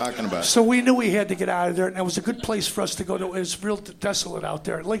what you're talking about. So we knew we had to get out of there, and it was a good place for us to go to. It was real desolate out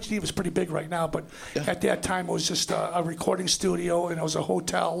there. Lake Geneva is pretty big right now, but at that time it was just a recording studio, and it was a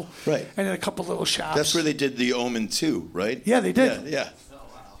hotel, right, and then a couple little shops. That's where they did The Omen 2, right? Yeah, they did. Yeah.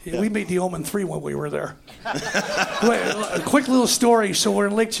 We made The Omen 3 when we were there. A quick little story. So we're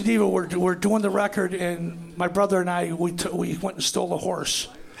in Lake Geneva. We're doing the record, and my brother and I, we went and stole a horse.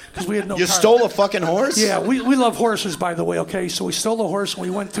 Because we had no You car. stole a fucking horse? Yeah, we love horses, by the way, okay? So we stole a horse, and we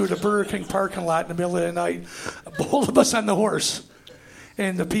went through the Burger King parking lot in the middle of the night, both of us on the horse.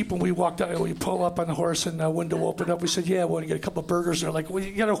 And the people, we walked out, we pull up on the horse, and the window opened up. We said, yeah, we want to get a couple of burgers. And they're like, well,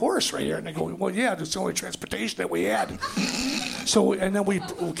 you got a horse right here. And they go, well, yeah, that's the only transportation that we had. And then we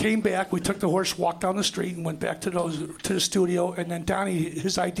came back. We took the horse, walked down the street, and went back to the studio. And then Donnie,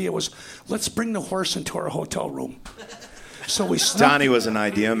 his idea was, let's bring the horse into our hotel room. So Donnie was an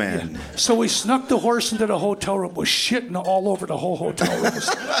idea man. Yeah. So we snuck the horse into the hotel room. Was shitting all over the whole hotel room.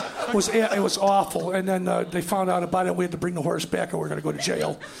 It was awful. And then they found out about it. We had to bring the horse back, and we were going to go to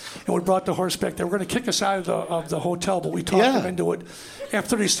jail. And we brought the horse back. They were going to kick us out of the hotel, but we talked them into it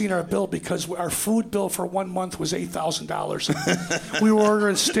after they seen our bill because our food bill for 1 month was $8,000. We were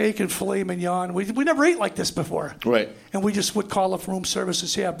ordering steak and filet mignon. We never ate like this before. Right. And we just would call up room service and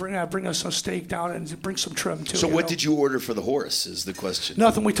say, bring us some steak down and bring some trim too. So what did you order for the horse is the question.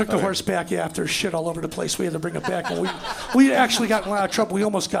 Nothing. We took the horse back after shit all over the place. We had to bring it back. And we actually got in a lot of trouble. We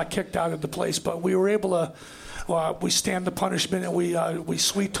almost got kicked out of the place, but we were able to we stand the punishment, and we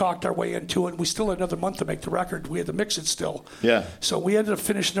sweet-talked our way into it. We still had another month to make the record. We had to mix it still. Yeah. So we ended up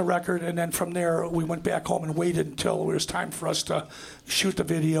finishing the record, and then from there, we went back home and waited until it was time for us to shoot the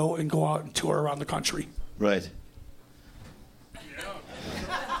video and go out and tour around the country. Right.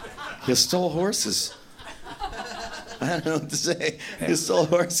 You stole horses. I don't know what to say. You sold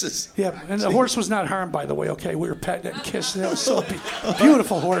horses. Yeah, and the horse was not harmed, by the way, okay? We were petting it and kissing it. It was so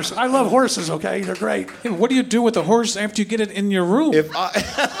beautiful horse. I love horses, okay? They're great. Yeah, what do you do with the horse after you get it in your room?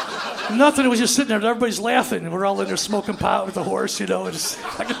 Nothing. It was just sitting there. Everybody's laughing. And we're all in there smoking pot with the horse, you know. It's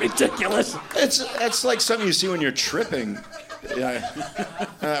fucking ridiculous. It's like something you see when you're tripping.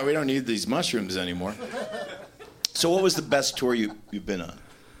 Yeah. We don't need these mushrooms anymore. So what was the best tour you've been on?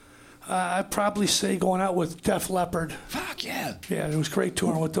 I'd probably say going out with Def Leppard. Fuck yeah. Yeah, it was great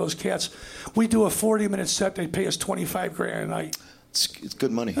touring with those cats. We do a 40-minute set. They pay us $25,000 a night. It's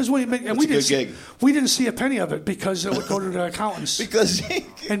good money. That's what you make, and It's a good gig. We didn't see a penny of it because it would go to the accountants. Because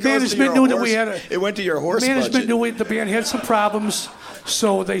and management knew that we had it went to your horse management budget. knew the band had some problems,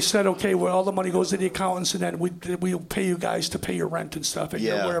 so they said, okay, well, all the money goes to the accountants, and then we'll pay you guys to pay your rent and stuff, and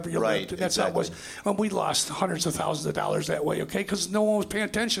wherever you lived. And that's how it was. And we lost hundreds of thousands of dollars that way, okay, because no one was paying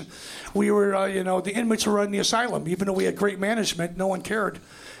attention. We were, the inmates were running the asylum. Even though we had great management, no one cared.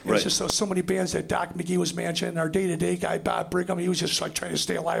 It was just so many bands that Doc McGee was managing. Our day-to-day guy, Bob Brigham, he was just like trying to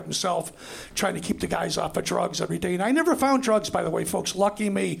stay alive himself, trying to keep the guys off of drugs every day. And I never found drugs, by the way, folks. Lucky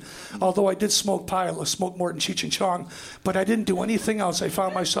me. Although I did smoke pot, I smoked more than Cheech and Chong, but I didn't do anything else. I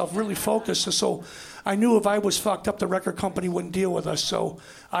found myself really focused. So I knew if I was fucked up, the record company wouldn't deal with us. So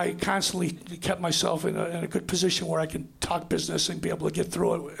I constantly kept myself in a good position where I could talk business and be able to get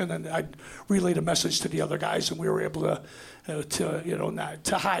through it. And then I'd relay the message to the other guys, and we were able to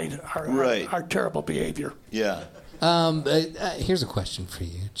hide our terrible behavior. Yeah. Here's a question for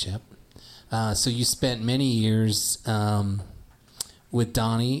you, Chip. So you spent many years with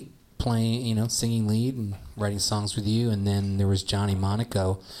Donnie playing, singing lead and writing songs with you, and then there was Johnny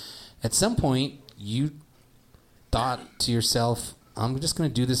Monaco. At some point, you thought to yourself, I'm just going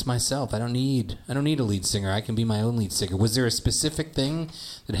to do this myself. I don't need a lead singer. I can be my own lead singer. Was there a specific thing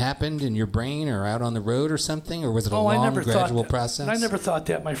that happened in your brain or out on the road or something, or was it a long, gradual process? I never thought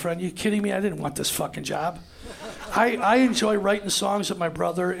that, my friend. You kidding me? I didn't want this fucking job. I enjoy writing songs with my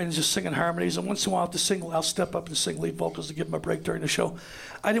brother and just singing harmonies. And once in a while, I'll step up and sing lead vocals to give him a break during the show.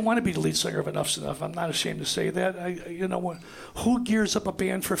 I didn't want to be the lead singer of Enough's Enough. I'm not ashamed to say that. Who gears up a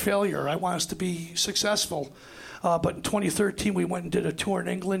band for failure? I want us to be successful. But in 2013, we went and did a tour in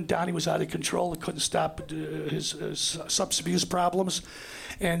England. Donnie was out of control. He couldn't stop his substance abuse problems.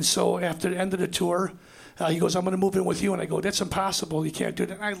 And so after the end of the tour, he goes, I'm going to move in with you. And I go, that's impossible. You can't do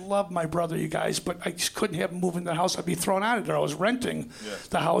that. And I love my brother, you guys, but I just couldn't have him move in the house. I'd be thrown out of there. I was renting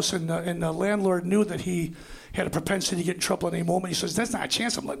the house, and the landlord knew that he had a propensity to get in trouble at any moment. He says, there's not a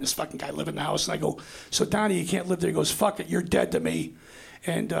chance I'm letting this fucking guy live in the house. And I go, so Donnie, you can't live there. He goes, fuck it, you're dead to me.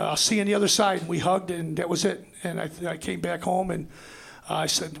 And I'll see you on the other side. And we hugged, and that was it. And I came back home, and I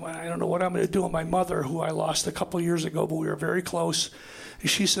said, well, I don't know what I'm going to do with my mother, who I lost a couple of years ago, but we were very close. And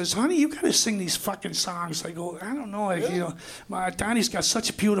she says, honey, you got to sing these fucking songs. I go, I don't know. Donnie's got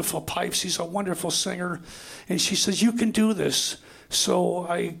such beautiful pipes. He's a wonderful singer. And she says, you can do this. So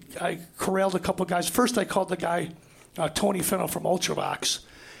I corralled a couple of guys. First, I called the guy, Tony Fennell from Ultravox.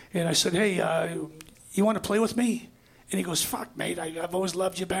 And I said, hey, you want to play with me? And he goes, fuck, mate, I've always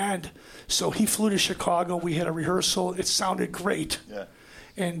loved your band. So he flew to Chicago. We had a rehearsal. It sounded great. Yeah.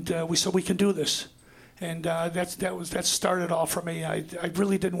 And we said, we can do this. And that started all for me. I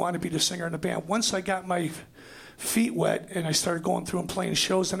really didn't want to be the singer in the band. Once I got my feet wet and I started going through and playing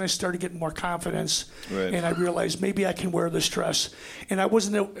shows, then I started getting more confidence. Right. And I realized maybe I can wear this dress. And I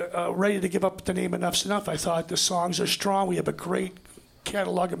wasn't ready to give up the name Enough's Enough. I thought the songs are strong. We have a great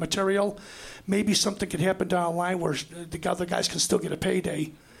catalog of material. Maybe something could happen down the line where the other guys can still get a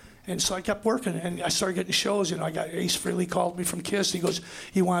payday. And so I kept working, and I started getting shows. I got Ace Frehley called me from Kiss. He goes,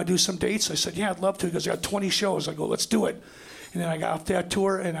 you want to do some dates? I said, yeah, I'd love to. He goes, I got 20 shows. I go, let's do it. And then I got off that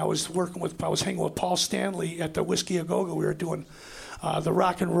tour, and I was hanging with Paul Stanley at the Whiskey A Go-Go. We were doing the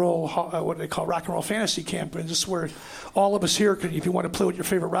rock and roll, what do they call, rock and roll fantasy camp. And this is where all of us here can, if you want to play with your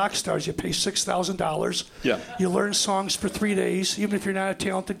favorite rock stars, you pay $6,000. Yeah. You learn songs for 3 days, even if you're not a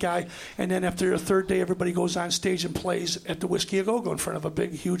talented guy. And then after the third day, everybody goes on stage and plays at the Whiskey A Go-Go in front of a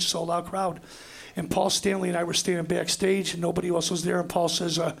big, huge, sold-out crowd. And Paul Stanley and I were standing backstage, and nobody else was there. And Paul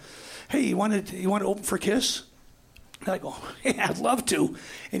says, hey, you want to open for Kiss? And I go, yeah, I'd love to.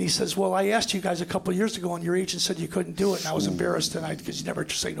 And he says, well, I asked you guys a couple of years ago, and your agent said you couldn't do it. And I was embarrassed because you never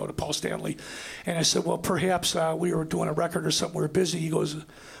say no to Paul Stanley. And I said, well, perhaps we were doing a record or something. We were busy. He goes,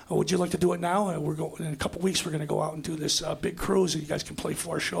 oh, would you like to do it now? And in a couple of weeks, we're going to go out and do this big cruise, and you guys can play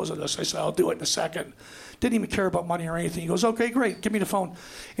 4 shows with us. I said, I'll do it in a second. Didn't even care about money or anything. He goes, okay, great. Give me the phone.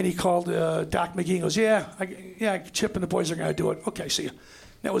 And he called Doc McGee. He goes, yeah, Chip and the boys are going to do it. Okay, see you.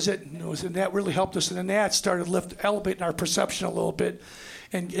 That was it. And that really helped us. And then that started elevating our perception a little bit,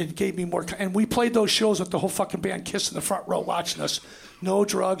 and it gave me more. And we played those shows with the whole fucking band kissing the front row watching us. No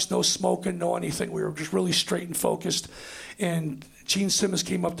drugs, no smoking, no anything. We were just really straight and focused. And Gene Simmons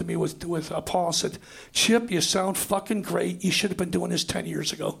came up to me with Paul and said, "Chip, you sound fucking great. You should have been doing this 10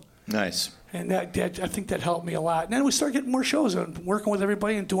 years ago." Nice. And that I think that helped me a lot. And then we started getting more shows and working with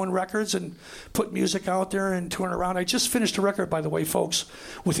everybody and doing records and putting music out there and touring around. I just finished a record, by the way, folks,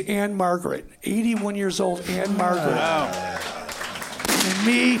 with Ann Margaret, 81 years old, Ann Margaret. Wow. And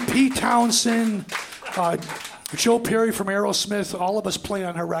me, Pete Townsend, Joe Perry from Aerosmith, all of us played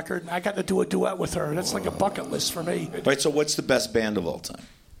on her record. And I got to do a duet with her. That's like a bucket list for me. All right, so what's the best band of all time?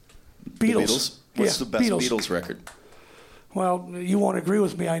 Beatles. The Beatles? What's the best Beatles record? Well, you won't agree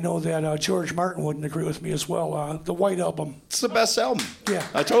with me. I know that George Martin wouldn't agree with me as well. The White Album. It's the best album. Yeah.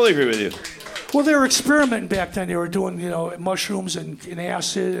 I totally agree with you. Well, they were experimenting back then. They were doing, mushrooms and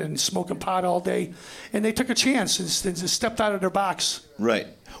acid and smoking pot all day. And they took a chance and stepped out of their box. Right.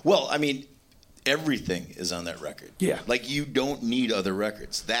 Well, I mean, everything is on that record. Yeah. Like, you don't need other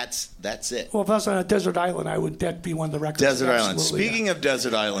records. That's it. Well, if I was on a desert island, that'd be one of the records. Desert Island. Absolutely, Speaking of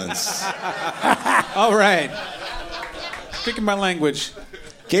desert islands. All right. Speaking my language.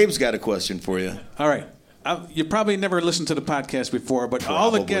 Gabe's got a question for you. All right. You probably never listened to the podcast before, but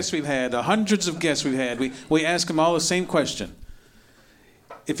all the guests we've had, the hundreds of guests we've had, we ask them all the same question.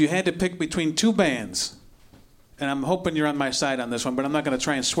 If you had to pick between two bands, and I'm hoping you're on my side on this one, but I'm not going to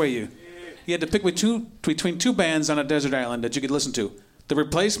try and sway you. You had to pick between two bands on a desert island that you could listen to. The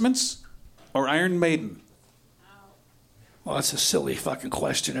Replacements or Iron Maiden? Well, that's a silly fucking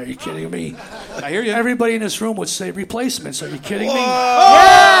question. Are you kidding me? I hear you. Everybody in this room would say Replacements. Are you kidding me?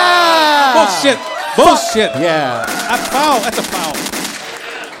 Yeah! Bullshit. Yeah. That's a foul.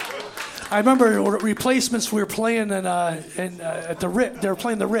 I remember Replacements. We were playing at the Ritz. They were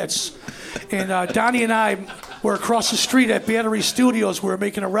playing the Ritz, and Donnie and I were across the street at Battery Studios. We were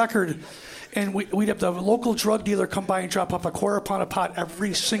making a record, and we'd have the local drug dealer come by and drop off a £1 a pot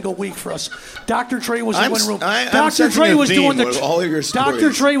every single week for us. Dr. Dre was in one room. Dr. Dre was doing Dr.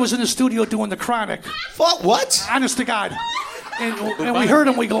 Dre was in the studio doing the Chronic. What? Honest to God. And we heard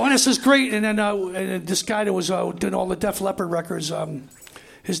him. We go, "Oh, this is great." And then and this guy that was doing all the Def Leppard records,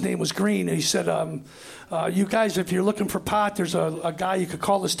 his name was Green. And he said, "You guys, if you're looking for pot, there's a guy you could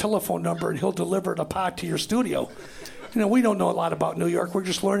call his telephone number, and he'll deliver the pot to your studio." We don't know a lot about New York. We're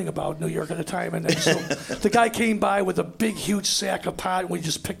just learning about New York at the time. And then, so the guy came by with a big, huge sack of pot, and we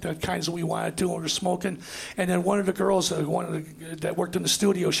just picked the kinds that we wanted to, and we were smoking. And then one of the girls that worked in the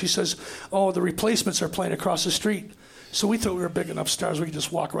studio, she says, "Oh, the Replacements are playing across the street." So we thought we were big enough stars we could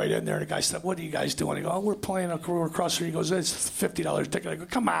just walk right in there. And the guy said, "What are you guys doing?" I go, "Oh, we're playing across the street." He goes, "It's $50 ticket." I go,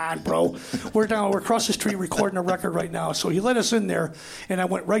 "Come on, bro. We're across the street recording a record right now." So he let us in there, and I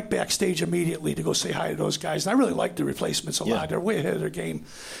went right backstage immediately to go say hi to those guys. And I really liked the Replacements a lot. They're way ahead of their game.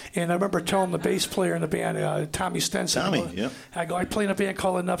 And I remember telling the bass player in the band, Tommy Stenson, I go, "I play in a band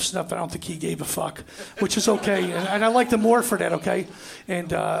called Enough Snuff." I don't think he gave a fuck, which is okay. And I liked him more for that, okay?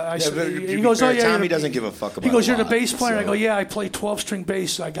 And I said, he goes, "Oh, yeah." Tommy doesn't give a fuck about it. He goes, "You're the bass player?" I go, "Yeah, I play 12-string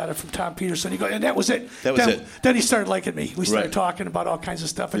bass. I got it from Tom Peterson." He goes, and that was it. Then he started liking me. We started talking about all kinds of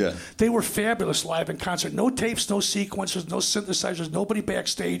stuff. And they were fabulous live in concert. No tapes, no sequencers, no synthesizers, nobody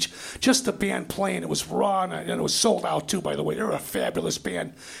backstage. Just the band playing. It was raw, and it was sold out, too, by the way. They were a fabulous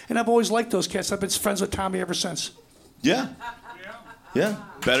band. And I've always liked those cats. I've been friends with Tommy ever since. Yeah. Yeah.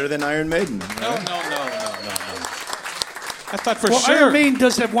 Better than Iron Maiden. No. I thought for sure. Iron Maiden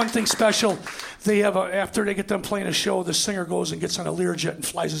does have one thing special. They have after they get done playing a show, the singer goes and gets on a Learjet and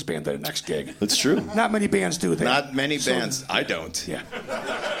flies his band to the next gig. That's true. Not many bands do that. Not many bands. I don't. Yeah.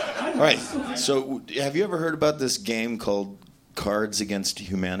 All right. So, have you ever heard about this game called Cards Against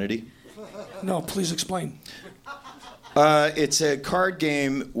Humanity? No. Please explain. It's a card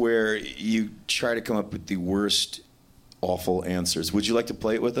game where you try to come up with the worst, awful answers. Would you like to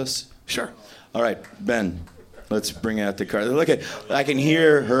play it with us? Sure. All right, Ben. Let's bring out the card. Look at, I can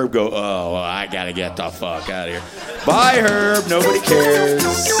hear Herb go, "Oh, well, I gotta get the fuck out of here." Bye, Herb. Nobody cares.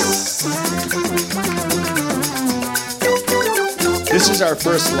 This is our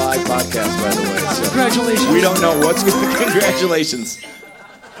first live podcast, by the way. So congratulations. We don't know what's going to. Congratulations.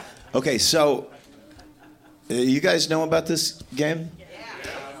 Okay, so you guys know about this game? Yeah.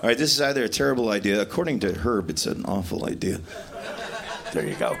 All right, this is either a terrible idea. According to Herb, it's an awful idea. There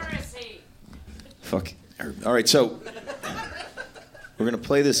you go. Fuck. All right, so we're going to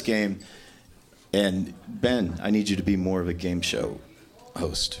play this game, and Ben, I need you to be more of a game show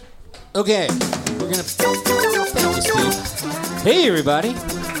host. Okay, we're going to... Thank you, Steve. Hey, everybody.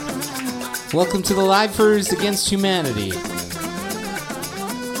 Welcome to the LIFERS Against Humanity.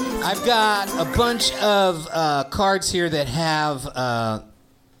 I've got a bunch of cards here that have a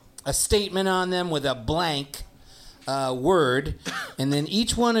statement on them with a blank word. And then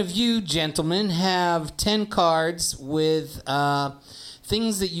each one of you gentlemen have 10 cards with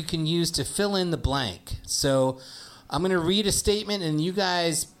things that you can use to fill in the blank. So I'm going to read a statement, and you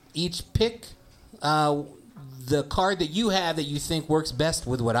guys each pick the card that you have that you think works best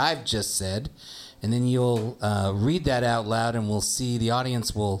with what I've just said. And then you'll read that out loud, and we'll see the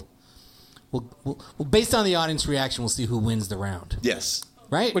audience will based on the audience reaction, we'll see who wins the round. Yes.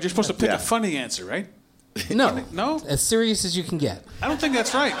 Right? But you're supposed to pick a funny answer, right? No. No? As serious as you can get. I don't think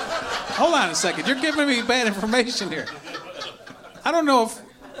that's right. Hold on a second. You're giving me bad information here. I don't know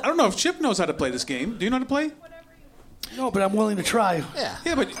if Chip knows how to play this game. Do you know how to play? No, but I'm willing to try. Yeah,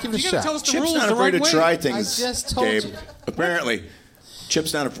 but Give it a you got to shot. tell us the Chip's rules not the afraid right to way. try things, I just told Gabe. you. Apparently,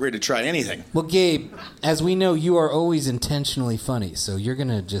 Chip's not afraid to try anything. Well, Gabe, as we know, you are always intentionally funny, so you're going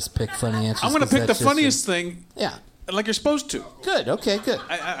to just pick funny answers. I'm going to 'cause pick the that's just funniest thing. Yeah. Like you're supposed to. Good. Okay, good.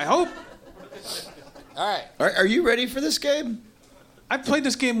 I hope. All right. Are you ready for this, Gabe? I played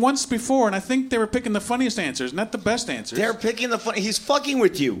this game once before, and I think they were picking the funniest answers, not the best answers. They're picking the funny. He's fucking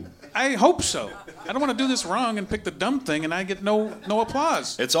with you. I hope so. I don't want to do this wrong and pick the dumb thing, and I get no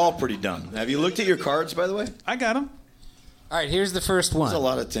applause. It's all pretty dumb. Have you looked at your cards, by the way? I got them. All right, here's the first one. There's a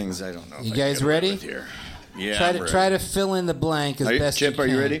lot of things I don't know. You guys ready? Here. Yeah. Try to fill in the blank as best Chip, you are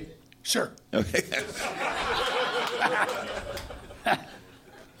can. you ready? Sure. Okay.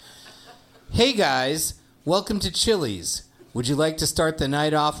 Hey guys, welcome to Chili's. Would you like to start the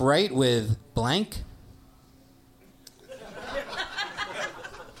night off right with blank?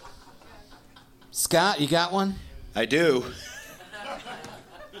 Scott, you got one? I do.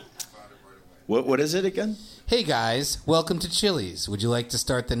 What is it again? Hey guys, welcome to Chili's. Would you like to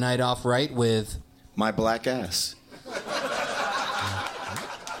start the night off right with my black ass?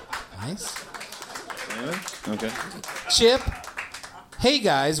 Nice. Okay. Chip, hey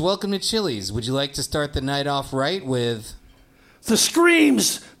guys, welcome to Chili's. Would you like to start the night off right with the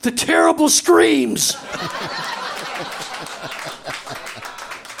screams, the terrible screams.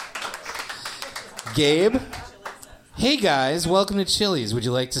 Gabe, hey guys, welcome to Chili's. Would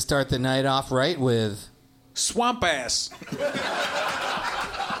you like to start the night off right with swamp ass?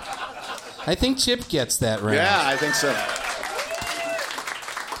 I think Chip gets that right. Yeah, I think so.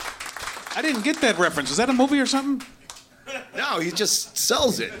 I didn't get that reference. Is that a movie or something? No, he just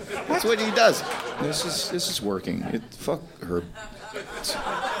sells it. That's what he does. This is working. Fuck her.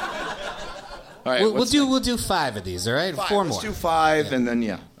 All right, we'll do 5 of these. All right, 4 more. Let's do 5, and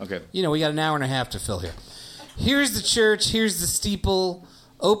then okay. You know, we got an hour and a half to fill here. Here's the church. Here's the steeple.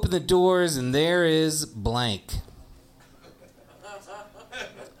 Open the doors, and there is blank.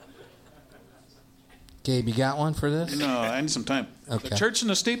 Gabe, you got one for this? No, I need some time. Okay. The church and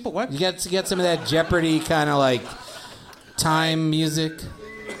the steeple. What? You got some of that Jeopardy kind of like time music.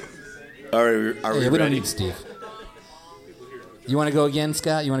 Are we we ready? don't need Steve. You want to go again,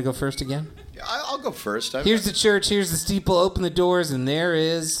 Scott? You want to go first again? I'll go first. Here's the church. Here's the steeple. Open the doors, and there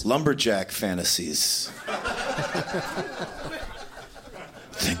is lumberjack fantasies.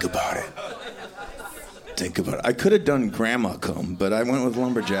 Think about it. I could have done grandma cum, but I went with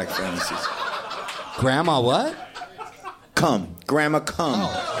lumberjack fantasies. Grandma what? Cum. Grandma cum.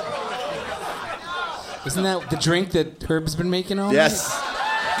 Oh. Isn't that the drink that Herb's been making all Yes. night?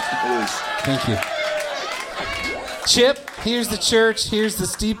 It is. Thank you. Chip, here's the church, here's the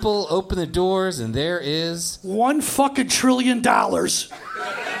steeple, open the doors, and there is $1 fucking trillion.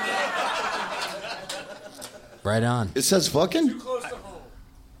 Right on. It says fucking?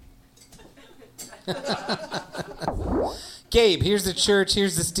 Gabe, here's the church,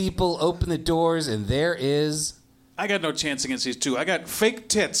 here's the steeple, open the doors, and there is I got no chance against these two. I got fake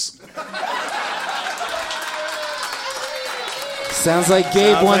tits. Sounds like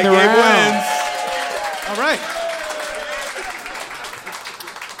Gabe won the round. Wins. All right.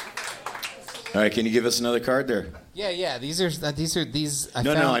 All right, can you give us another card there? Yeah. These.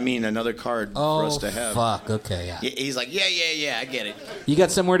 No, I mean another card for us to have. Fuck. Okay, yeah. He's like, yeah, I get it. You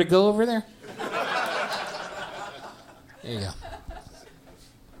got somewhere to go over there? There you go.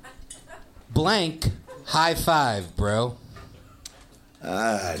 Blank. High five, bro.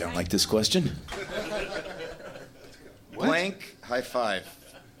 I don't like this question. Blank. High five.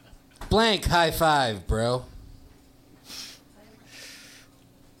 Blank. High five, bro.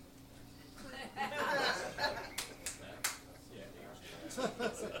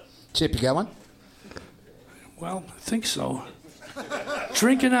 Chip, you got one? Well, I think so.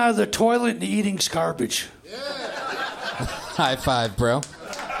 Drinking out of the toilet and eating's garbage. High five, bro.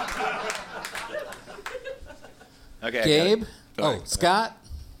 Okay. Gabe? Oh, Scott?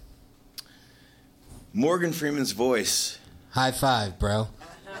 Morgan Freeman's voice. High five, bro.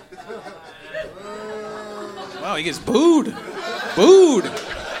 Wow, he gets booed. Booed.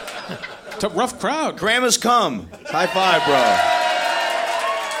 It's a rough crowd. Grandma's come. High five, bro.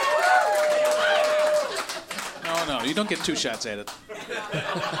 No, you don't get 2 shots at it.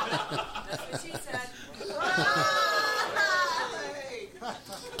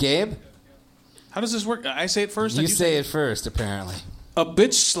 Gabe? How does this work? I say it first? You say it first, apparently. A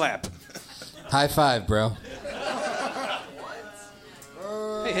bitch slap. High five, bro.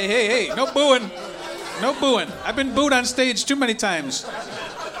 Hey. No booing. No booing. I've been booed on stage too many times.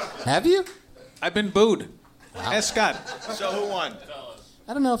 Have you? I've been booed. Wow. Ask Scott. So who won?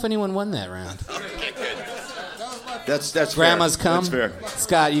 I don't know if anyone won that round. That's Grandma's fair. come. That's fair.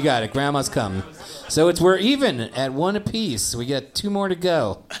 Scott, you got it. Grandma's come. So we're even at 1 apiece. We got 2 more to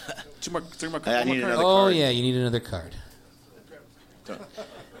go. 3 more. I need another Oh card. yeah, you need another card.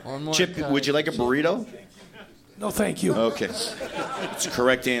 One more. Chip, card. would you like a burrito? No, thank you. Okay. It's the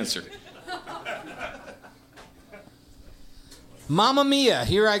correct answer. Mamma mia,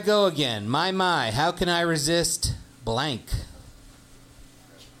 here I go again. My, how can I resist blank?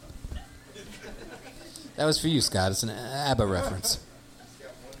 That was for you, Scott. It's an ABBA reference.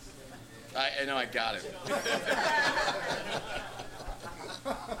 I know, I got it.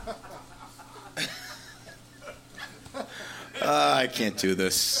 I can't do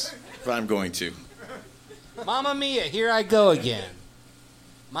this, but I'm going to. Mamma mia, here I go again.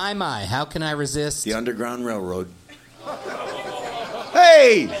 My, how can I resist? The Underground Railroad.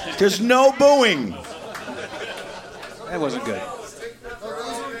 Hey! There's no booing. That wasn't good.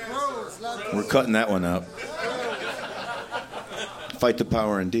 We're cutting that one out. Fight the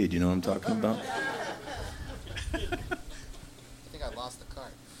power indeed, you know what I'm talking about? I think I lost the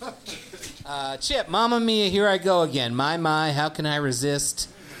card. Chip, Mamma mia, here I go again. My, how can I resist?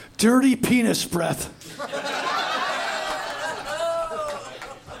 Dirty penis breath.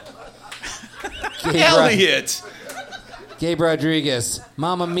 Elliot! Gabe Rodriguez,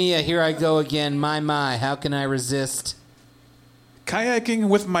 Mamma mia, here I go again. My, how can I resist? Kayaking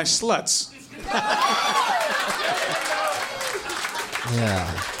with my sluts.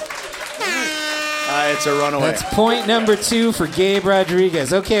 Yeah. It's a runaway. That's point number 2 for Gabe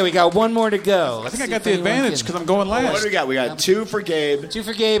Rodriguez. Okay, we got 1 more to go. I think I got the advantage because I'm going last. What do we got? We got 2 for Gabe. 2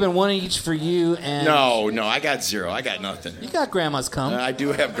 for Gabe and 1 each for you. And No, I got 0. I got nothing. You got Grandma's cum. I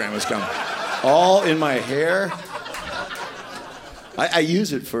do have Grandma's cum. All in my hair. I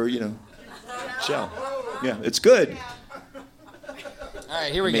use it for, show. Yeah, it's good. All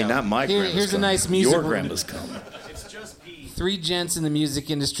right, here we go. Not my grandma's Here's cum. a nice music. Your grandma's cum. 3 gents in the music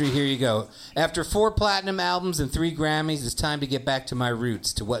industry. Here you go. After 4 platinum albums and 3 Grammys, it's time to get back to my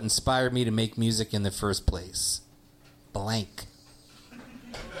roots, to what inspired me to make music in the first place. Blank.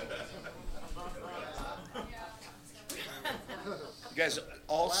 You guys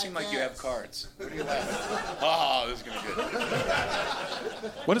all seem like you have cards. What are you laughing? Oh, this is going to be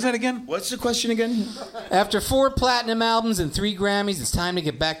good. What is that again? What's the question again? After 4 platinum albums and 3 Grammys, it's time to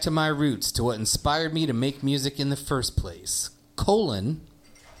get back to my roots, to what inspired me to make music in the first place.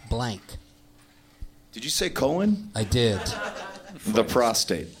 Blank. Did you say colon? I did. The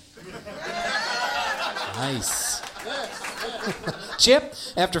prostate. Nice. Chip,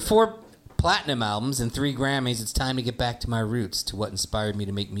 after 4 platinum albums and 3 Grammys, it's time to get back to my roots, to what inspired me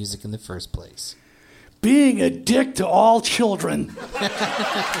to make music in the first place. Being a dick to all children.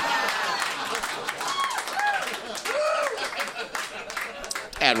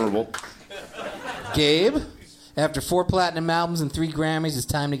 Admirable. Gabe, after 4 platinum albums and 3 Grammys, it's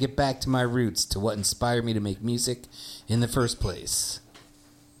time to get back to my roots, to what inspired me to make music in the first place.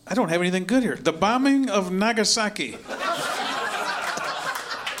 I don't have anything good here. The bombing of Nagasaki.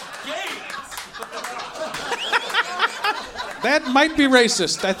 That might be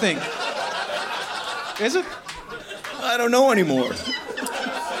racist, I think. Is it? I don't know anymore.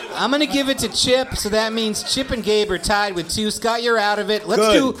 I'm going to give it to Chip, so that means Chip and Gabe are tied with 2. Scott, you're out of it.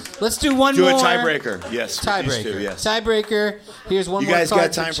 Let's do one more. Do a tiebreaker. Yes. Tiebreaker. These 2, yes. Tiebreaker. Here's one you more guys card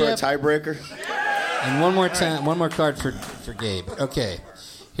got time for a Chip. tiebreaker? And one more time, one more card for Gabe. Okay.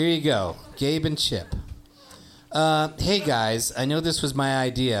 Here you go. Gabe and Chip. Hey guys, I know this was my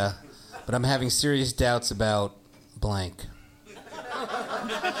idea, but I'm having serious doubts about blank.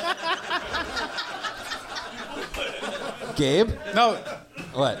 Gabe? No.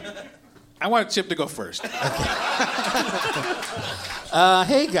 What? I want Chip to go first.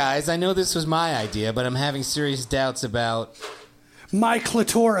 Hey guys, I know this was my idea, but I'm having serious doubts about my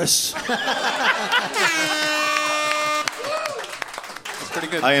clitoris. Pretty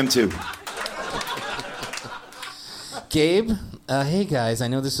good. I am too. Gabe, Hey guys, I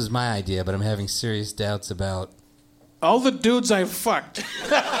know this was my idea, but I'm having serious doubts about all the dudes I've fucked.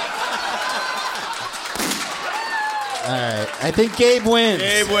 All right, I think Gabe wins.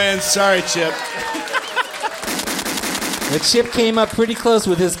 Gabe wins. Sorry, Chip. The Chip came up pretty close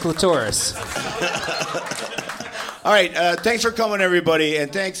with his clitoris. All right, thanks for coming, everybody,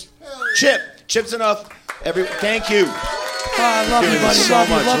 and thanks, Chip. Chip's enough. Thank you. I love you, buddy. So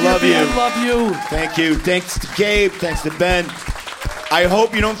much. Love you. I love you. Thank you. Thanks to Gabe. Thanks to Ben. I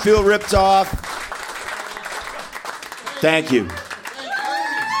hope you don't feel ripped off. Thank you.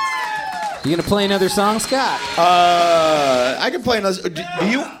 You gonna play another song, Scott? I can play another.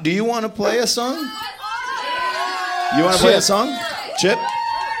 Do you want to play a song? You want to play a song, Chip?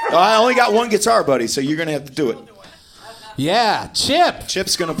 Oh, I only got one guitar, buddy, so you're gonna have to do it. Yeah, Chip.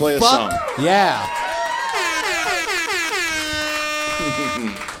 Chip's gonna play a song. Yeah.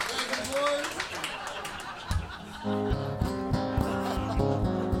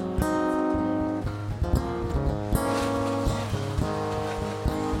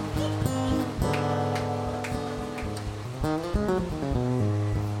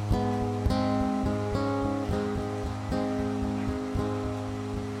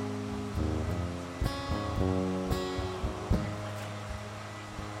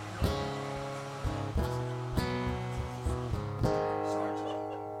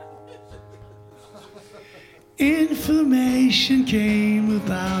 Information came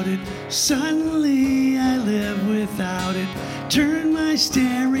about it. Suddenly I live without it. Turn my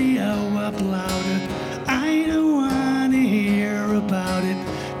stereo up louder. I don't want to hear about it.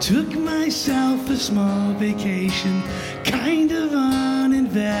 Took myself a small vacation, kind of an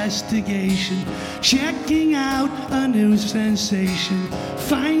investigation. Checking out a new sensation,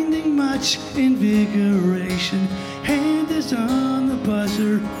 finding much invigoration. Hand is on the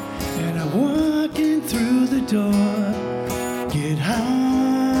buzzer, and I'm walking through the door. Get high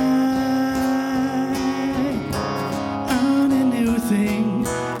on a new thing.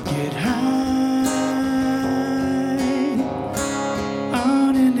 Get high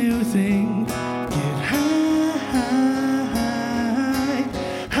on a new thing. Get high,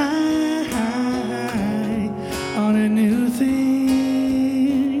 high on a new thing.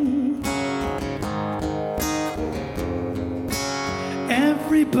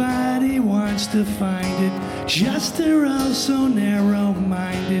 Everybody wants to find it, just they're all so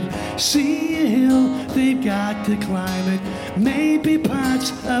narrow-minded. See a hill, they've got to climb it. Maybe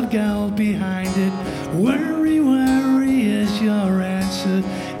pots of gold behind it. Worry, worry is your answer.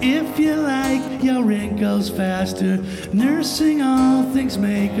 If you like your wrinkles faster, nursing all things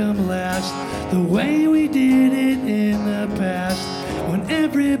make them last. The way we did it in the past, when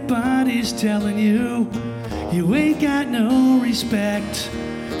everybody's telling you you ain't got no respect.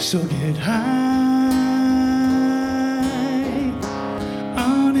 So get high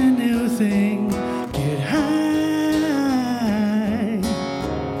on a new thing. Get high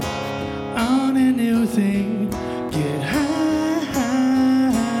on a new thing. Get high,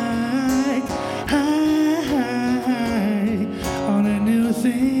 high on a new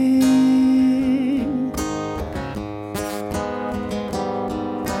thing.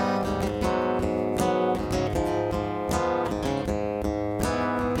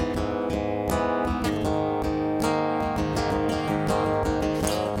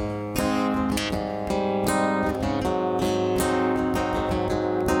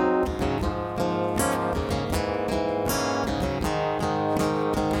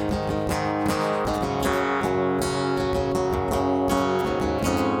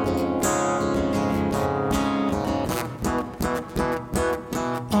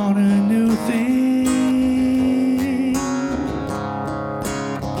 On a new thing.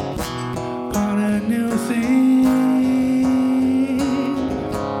 On a new thing.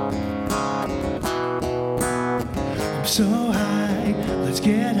 I'm so high, let's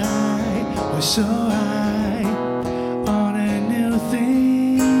get high. We're so high on a new thing.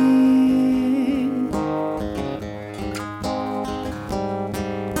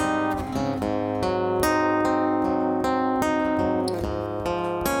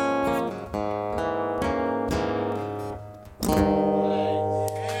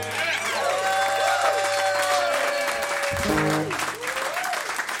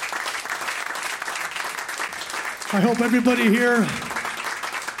 I hope everybody here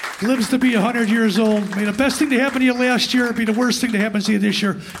lives to be 100 years old. May the best thing to happen to you last year be the worst thing to happen to you this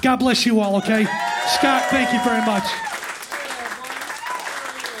year. God bless you all, okay? Scott, thank you very much.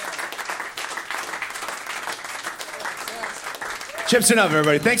 Chip's enough,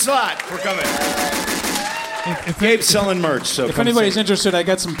 everybody. Thanks a lot for coming. Gabe's selling merch, so if come anybody's see. interested, I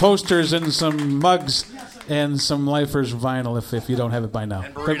got some posters and some mugs and some Lifers vinyl if you don't have it by now.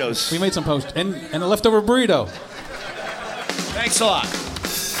 And burritos. We made some post and a leftover burrito. Thanks a lot.